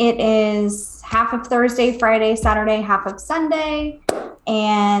 It is half of Thursday, Friday, Saturday, half of Sunday.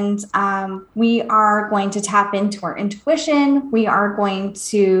 And we are going to tap into our intuition. We are going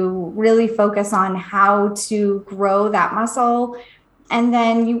to really focus on how to grow that muscle. And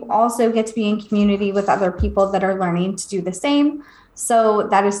then you also get to be in community with other people that are learning to do the same. So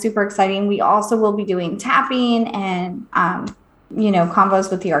that is super exciting. We also will be doing tapping and,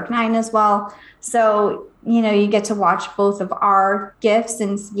 convos with the Arc-9 as well. So, you get to watch both of our gifts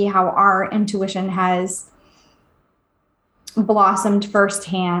and see how our intuition has blossomed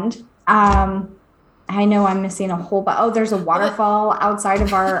firsthand. I know I'm missing a whole, there's a waterfall outside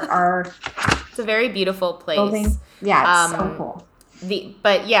of our It's a very beautiful place. Building. Yeah, it's so cool.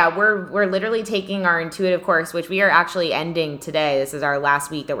 We're literally taking our intuitive course, which we are actually ending today. This is our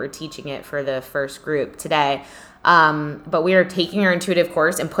last week that we're teaching it for the first group today. But we are taking our intuitive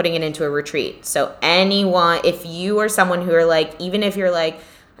course and putting it into a retreat. So anyone, if you are someone who are like, even if you're like,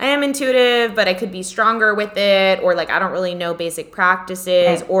 I am intuitive, but I could be stronger with it, or like, I don't really know basic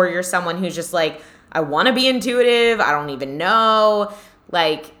practices, or you're someone who's just like, I want to be intuitive, I don't even know.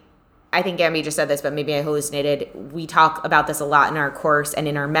 Like, I think Ambi just said this, but maybe I hallucinated. We talk about this a lot in our course and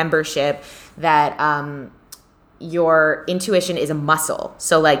in our membership, that your intuition is a muscle.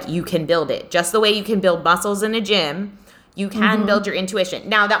 So like, you can build it just the way you can build muscles in a gym. You can build your intuition.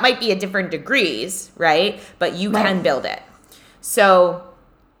 Now that might be at different degrees, right? But you can build it. So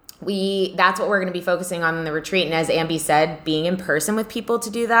that's what we're going to be focusing on in the retreat. And as Ambi said, being in person with people to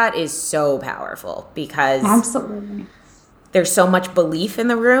do that is so powerful, because absolutely there's so much belief in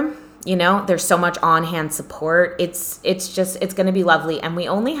the room. There's so much on-hand support. It's going to be lovely. And we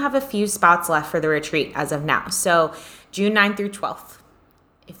only have a few spots left for the retreat as of now. So June 9th through 12th.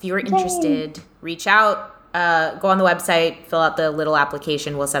 If you're interested, reach out, go on the website, fill out the little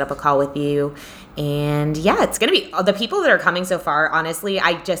application. We'll set up a call with you. And yeah, it's going to be, the people that are coming so far, honestly,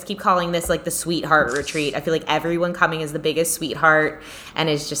 I just keep calling this like the sweetheart retreat. I feel like everyone coming is the biggest sweetheart, and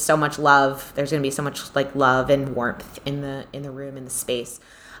it's just so much love. There's going to be so much like love and warmth in the room, in the space.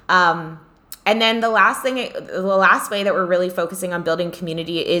 And then the last way that we're really focusing on building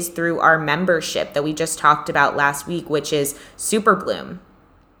community is through our membership that we just talked about last week, which is Super Bloom.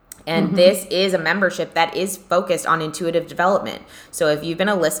 And this is a membership that is focused on intuitive development. So if you've been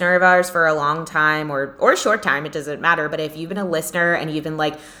a listener of ours for a long time or a short time, it doesn't matter. But if you've been a listener and you've been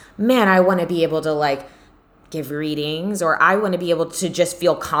like, man, I want to be able to like give readings, or I want to be able to just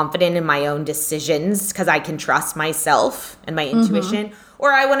feel confident in my own decisions because I can trust myself and my intuition,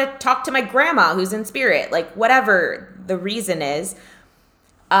 or I want to talk to my grandma who's in spirit, like whatever the reason is,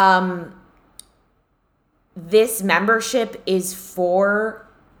 this membership is for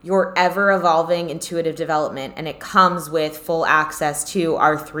your ever evolving intuitive development. And it comes with full access to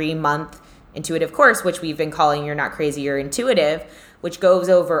our 3-month intuitive course, which we've been calling You're Not Crazy, You're Intuitive, which goes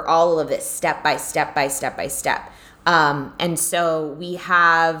over all of this step by step by step by step. And so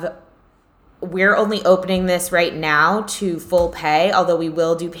we're only opening this right now to full pay, although we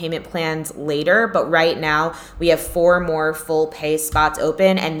will do payment plans later. But right now we have 4 more full pay spots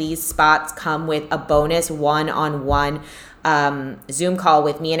open, and these spots come with a bonus one-on-one Zoom call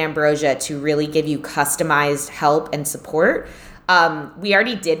with me and Ambrosia to really give you customized help and support. We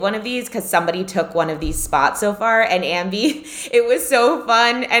already did one of these because somebody took one of these spots so far, and Ambi, it was so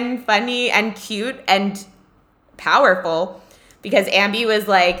fun and funny and cute and powerful, because Ambi was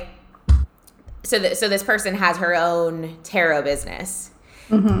like, so this person has her own tarot business,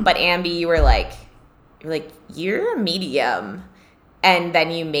 but Ambi, you were like, you're a medium, and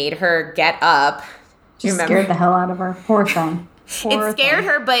then you made her get up. Just scared the hell out of her. Poor thing. It scared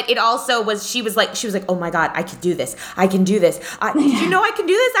her, but it also was, she was like, oh my God, I could do this. I can do this. Did you know I can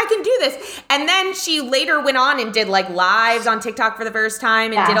do this? I can do this. And then she later went on and did like lives on TikTok for the first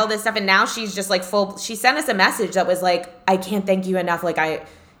time and did all this stuff. And now she's just like she sent us a message that was like, I can't thank you enough.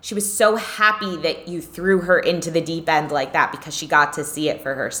 She was so happy that you threw her into the deep end like that, because she got to see it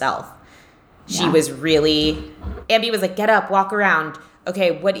for herself. She was really, Ambi was like, get up, walk around.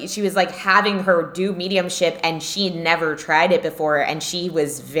 Okay, she was like having her do mediumship, and she had never tried it before, and she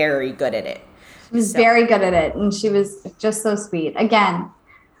was very good at it. She was very good at it, and she was just so sweet. Again,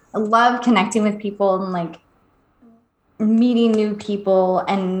 I love connecting with people and like meeting new people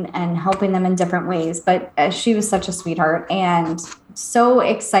and helping them in different ways. But she was such a sweetheart, and so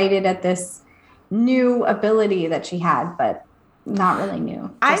excited at this new ability that she had. But not really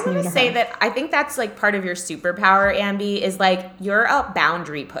new. I want to say that I think that's like part of your superpower, Ambi, is like you're a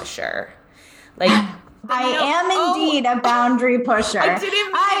boundary pusher. Like I am indeed a boundary pusher.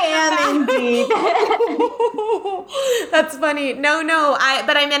 I am indeed. That's funny. No,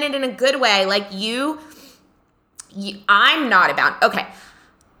 but I meant it in a good way. Like I'm not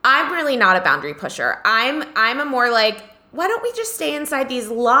I'm really not a boundary pusher. I'm a more like, why don't we just stay inside these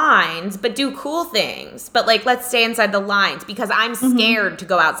lines but do cool things? But like, let's stay inside the lines because I'm scared to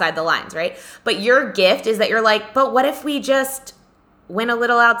go outside the lines, right? But your gift is that you're like, but what if we just went a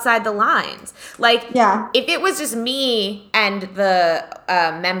little outside the lines? Like, if it was just me and the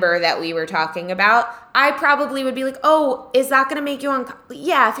member that we were talking about, I probably would be like, oh, is that going to make you uncomfortable?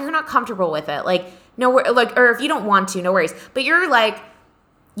 Yeah, if you're not comfortable with it, like, no, like, or if you don't want to, no worries. But you're like,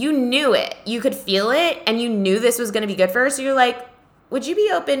 you knew it. You could feel it, and you knew this was going to be good for her. So you're like, would you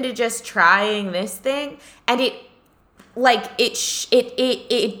be open to just trying this thing? And it was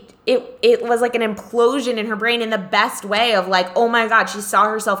like an implosion in her brain in the best way of like, oh my God, she saw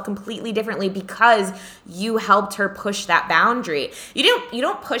herself completely differently because you helped her push that boundary. You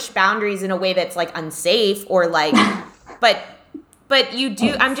don't push boundaries in a way that's like unsafe or like, but you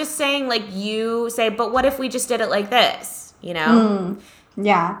do. I'm just saying, like, you say, but what if we just did it like this, you know?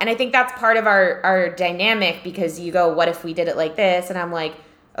 Yeah. And I think that's part of our dynamic because you go, what if we did it like this? And I'm like,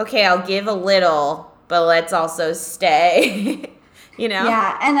 okay, I'll give a little, but let's also stay, you know?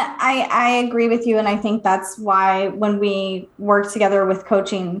 Yeah. And I agree with you. And I think that's why when we work together with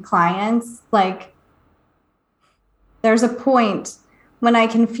coaching clients, like there's a point when I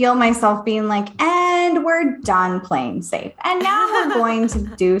can feel myself being like, and we're done playing safe. And now we're going to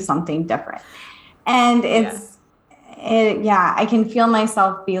do something different. And I can feel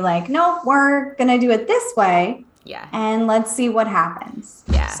myself be like, no, we're going to do it this way. Yeah. And let's see what happens.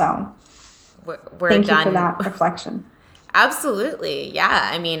 Yeah. So we're thank done. you for that reflection. Absolutely. Yeah.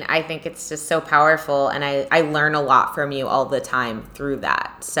 I mean, I think it's just so powerful. And I learn a lot from you all the time through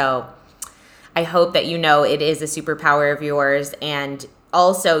that. So I hope that you know it is a superpower of yours. And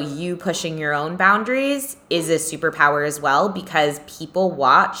also you pushing your own boundaries is a superpower as well because people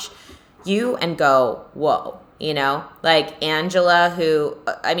watch you and go, whoa. You know, like Angela, who,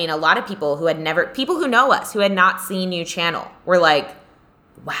 I mean, a lot of people who people who know us, who had not seen you channel, were like,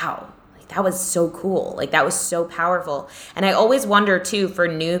 wow, like that was so cool. Like that was so powerful. And I always wonder too, for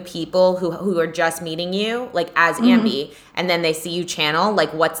new people who are just meeting you, like as Ambi, and then they see you channel,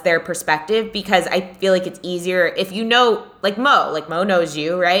 like what's their perspective? Because I feel like it's easier if you know, like Mo knows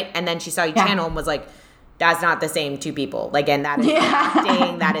you, right? And then she saw you channel and was like, that's not the same two people. Like, and that is not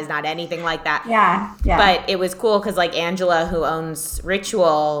acting. That is not anything like that. Yeah. But it was cool because like Angela, who owns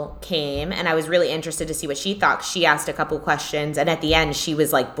Ritual, came, and I was really interested to see what she thought. She asked a couple questions, and at the end, she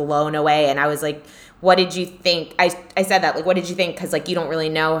was like blown away. And I was like, "What did you think?" I said that, like, "What did you think?" Because like you don't really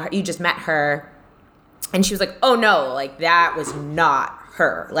know her. You just met her, and she was like, "Oh no, like that was not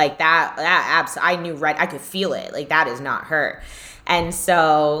her. Like that I knew right. I could feel it. Like that is not her." And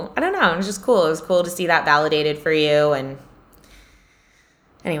so, I don't know, it was just cool. It was cool to see that validated for you. And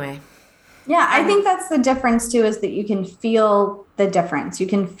anyway. Yeah, I think that's the difference too, is that you can feel the difference. You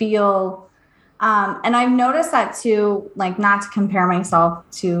can feel, and I've noticed that too, like not to compare myself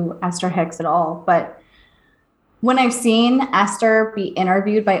to Esther Hicks at all, but when I've seen Esther be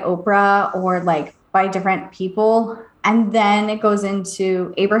interviewed by Oprah or like by different people, and then it goes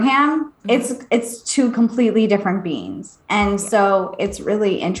into Abraham, it's two completely different beings. And so it's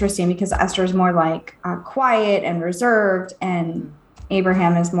really interesting because Esther's more like quiet and reserved, and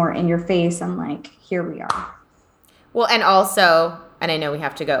Abraham is more in your face and like, here we are. Well, and also, and I know we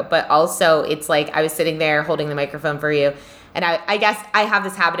have to go, but also it's like I was sitting there holding the microphone for you. And I guess I have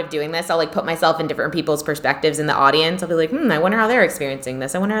this habit of doing this. I'll like put myself in different people's perspectives in the audience. I'll be like, I wonder how they're experiencing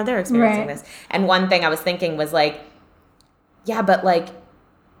this. I wonder how they're experiencing this. And one thing I was thinking was like, yeah, but like,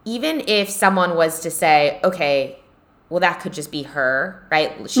 even if someone was to say, okay, well, that could just be her,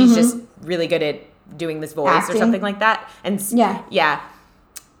 right? She's just really good at doing this voice acting or something like that. And yeah.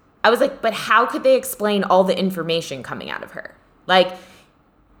 I was like, but how could they explain all the information coming out of her? Like,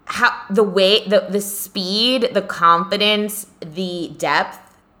 how the way, the speed, the confidence, the depth,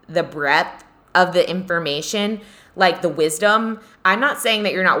 the breadth of the information, like the wisdom. I'm not saying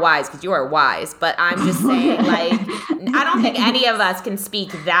that you're not wise, because you are wise, but I'm just saying, like, I don't think any of us can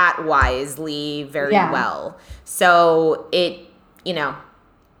speak that wisely very well. So it,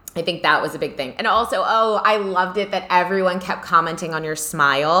 I think that was a big thing. And also, I loved it that everyone kept commenting on your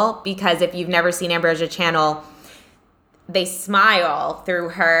smile, because if you've never seen Ambrosia channel, they smile through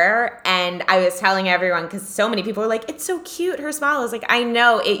her. And I was telling everyone, because so many people were like, it's so cute, her smile. I was like, I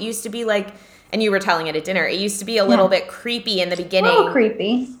know, it used to be like, and you were telling it at dinner, it used to be a little bit creepy in the beginning. A little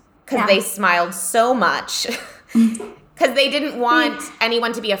creepy. Because they smiled so much. Because they didn't want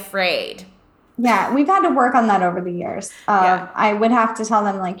anyone to be afraid. Yeah, we've had to work on that over the years. I would have to tell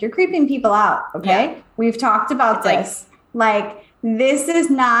them, like, you're creeping people out, okay? Yeah. We've talked about this. Like, this is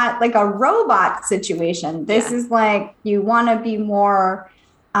not like a robot situation. This is like, you want to be more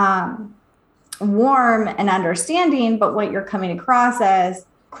warm and understanding, but what you're coming across as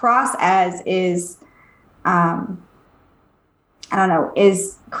is, I don't know,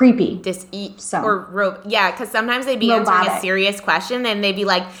 is creepy. Because sometimes they'd be answering a serious question and they'd be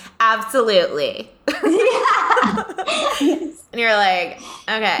like, absolutely. And you're like,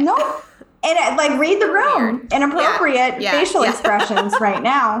 okay. No. And like, read the room. Inappropriate facial expressions right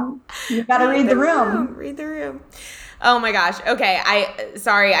now. You've got to read the room. Read the room. Oh my gosh. Okay.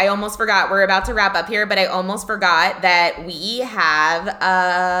 I almost forgot. We're about to wrap up here, but I almost forgot that we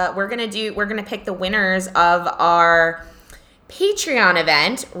have, we're going to pick the winners of our Patreon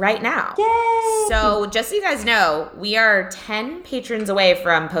event right now. Yay! So just so you guys know, we are 10 patrons away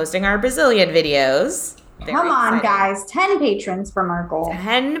from posting our Brazilian videos. Come on, guys. 10 patrons from our goal.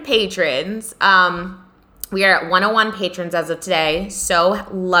 10 patrons. We are at 101 patrons as of today. So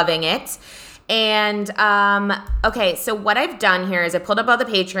loving it. And, okay, so what I've done here is I pulled up all the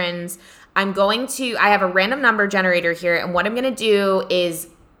patrons. I have a random number generator here. And what I'm going to do is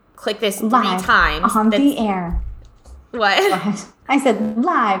click this 3 times. On the air. What? I said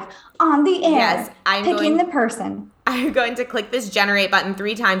live on the air. Yes, picking the person. I'm going to click this generate button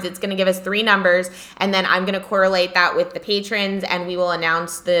 3 times. It's going to give us 3 numbers, and then I'm going to correlate that with the patrons, and we will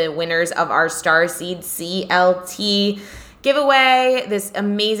announce the winners of our Starseed CLT giveaway, this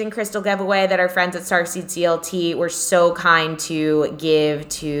amazing crystal giveaway that our friends at Starseed CLT were so kind to give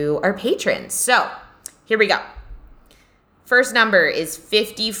to our patrons. So here we go. First number is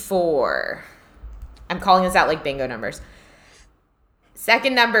 54. I'm calling this out like bingo numbers.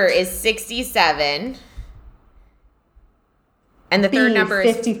 Second number is 67. And the third number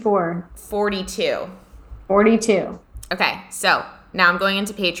is 54. 42. 42. Okay, so now I'm going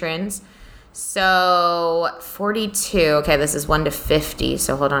into patrons. So 42. Okay, this is 1 to 50.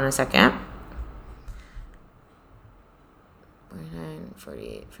 So hold on a second. 49,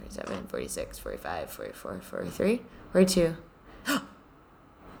 48, 47, 46, 45, 44, 43, 42.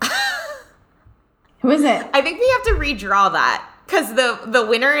 Who is it? I think we have to redraw that because the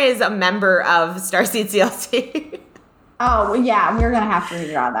winner is a member of Starseed CLT. Oh, yeah, we're going to have to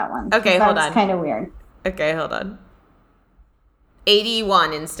redraw that one. Okay, hold on. That's kind of weird. Okay, hold on.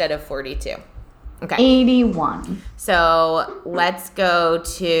 81 instead of 42. Okay. 81. So let's go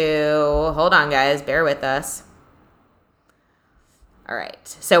to, hold on, guys, bear with us. All right,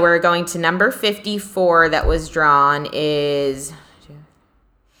 so we're going to number 54 that was drawn is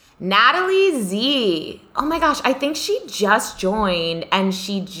Natalie Z. Oh my gosh, I think she just joined and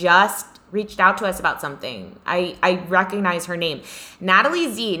she just reached out to us about something. I recognize her name.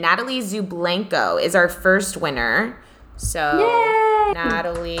 Natalie Z. Natalie Zublanco is our first winner. So, yay!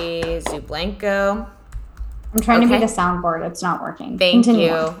 Natalie Zublanco. I'm trying to be the soundboard. It's not working. Thank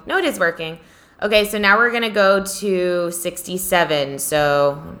you. No, it is working. Okay, so now we're going to go to 67.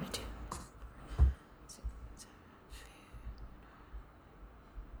 So,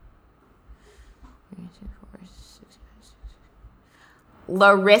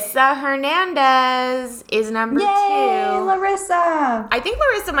 Larissa Hernandez is number 2. Yay, Larissa. I think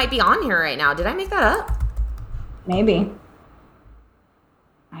Larissa might be on here right now. Did I make that up? Maybe.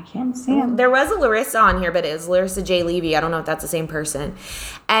 I can't see him. There was a Larissa on here, but it was Larissa J. Levy. I don't know if that's the same person.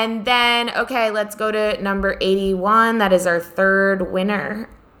 And then, okay, let's go to number 81. That is our third winner.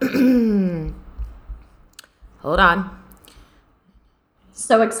 Hold on.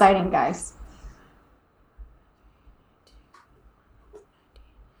 So exciting, guys.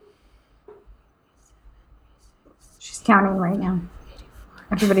 She's counting right now.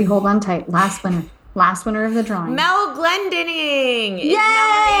 Everybody hold on tight. Last winner. Last winner of the drawing. Mel Glendinning is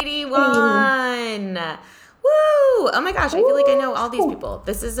number 81. Woo! Oh my gosh, I feel like I know all these people.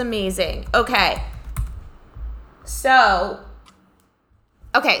 This is amazing. Okay. So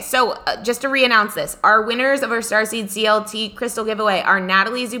just to re-announce this, our winners of our Starseed CLT Crystal Giveaway are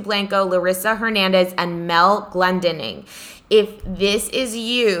Natalie Zublanco, Larissa Hernandez, and Mel Glendinning. If this is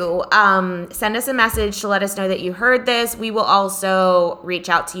you, send us a message to let us know that you heard this. We will also reach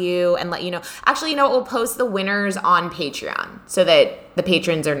out to you and let you know. Actually, we'll post the winners on Patreon so that the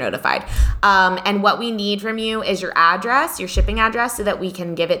patrons are notified. And what we need from you is your address, your shipping address, so that we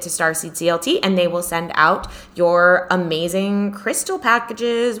can give it to Starseed CLT and they will send out your amazing crystal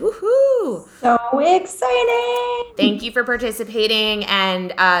packages. Woohoo! So exciting. Thank you for participating,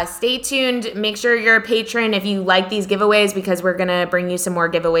 and stay tuned. Make sure you're a patron if you like these giveaways, because we're going to bring you some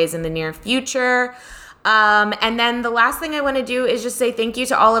more giveaways in the near future. And then the last thing I want to do is just say thank you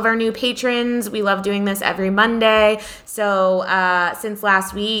to all of our new patrons. We love doing this every Monday. So since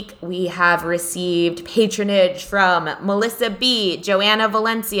last week, we have received patronage from Melissa B., Joanna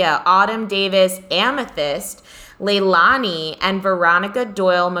Valencia, Autumn Davis, Amethyst, Leilani, and Veronica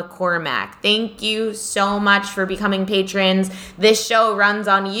Doyle McCormack. Thank you so much for becoming patrons. This show runs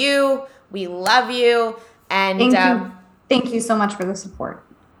on you. We love you. And thank you so much for the support.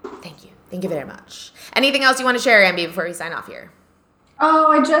 Thank you. Thank you very much. Anything else you want to share, Ambi, before we sign off here?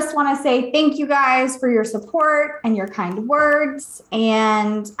 Oh, I just want to say thank you guys for your support and your kind words.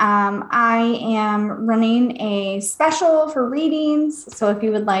 And I am running a special for readings. So if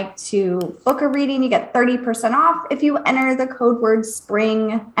you would like to book a reading, you get 30% off if you enter the code word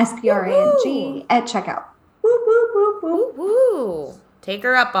SPRING, SPRING, at checkout. Woo, woo, woo, woo. Woo. Take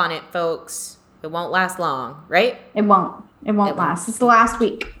her up on it, folks. It won't last long, right? It won't last. It's the last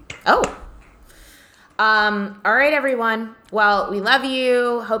week. Oh. All right, everyone. Well, we love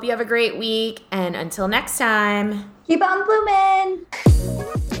you. Hope you have a great week. And until next time, keep on blooming.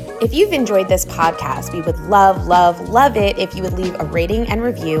 If you've enjoyed this podcast, we would love, love, love it if you would leave a rating and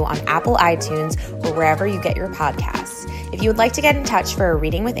review on Apple iTunes or wherever you get your podcasts. If you would like to get in touch for a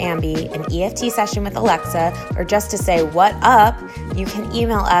reading with Ambi, an EFT session with Alexa, or just to say what up, you can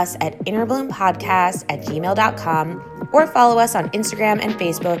email us at innerbloom.podcast@gmail.com or follow us on Instagram and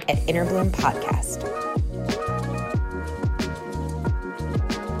Facebook at Innerbloom Podcast.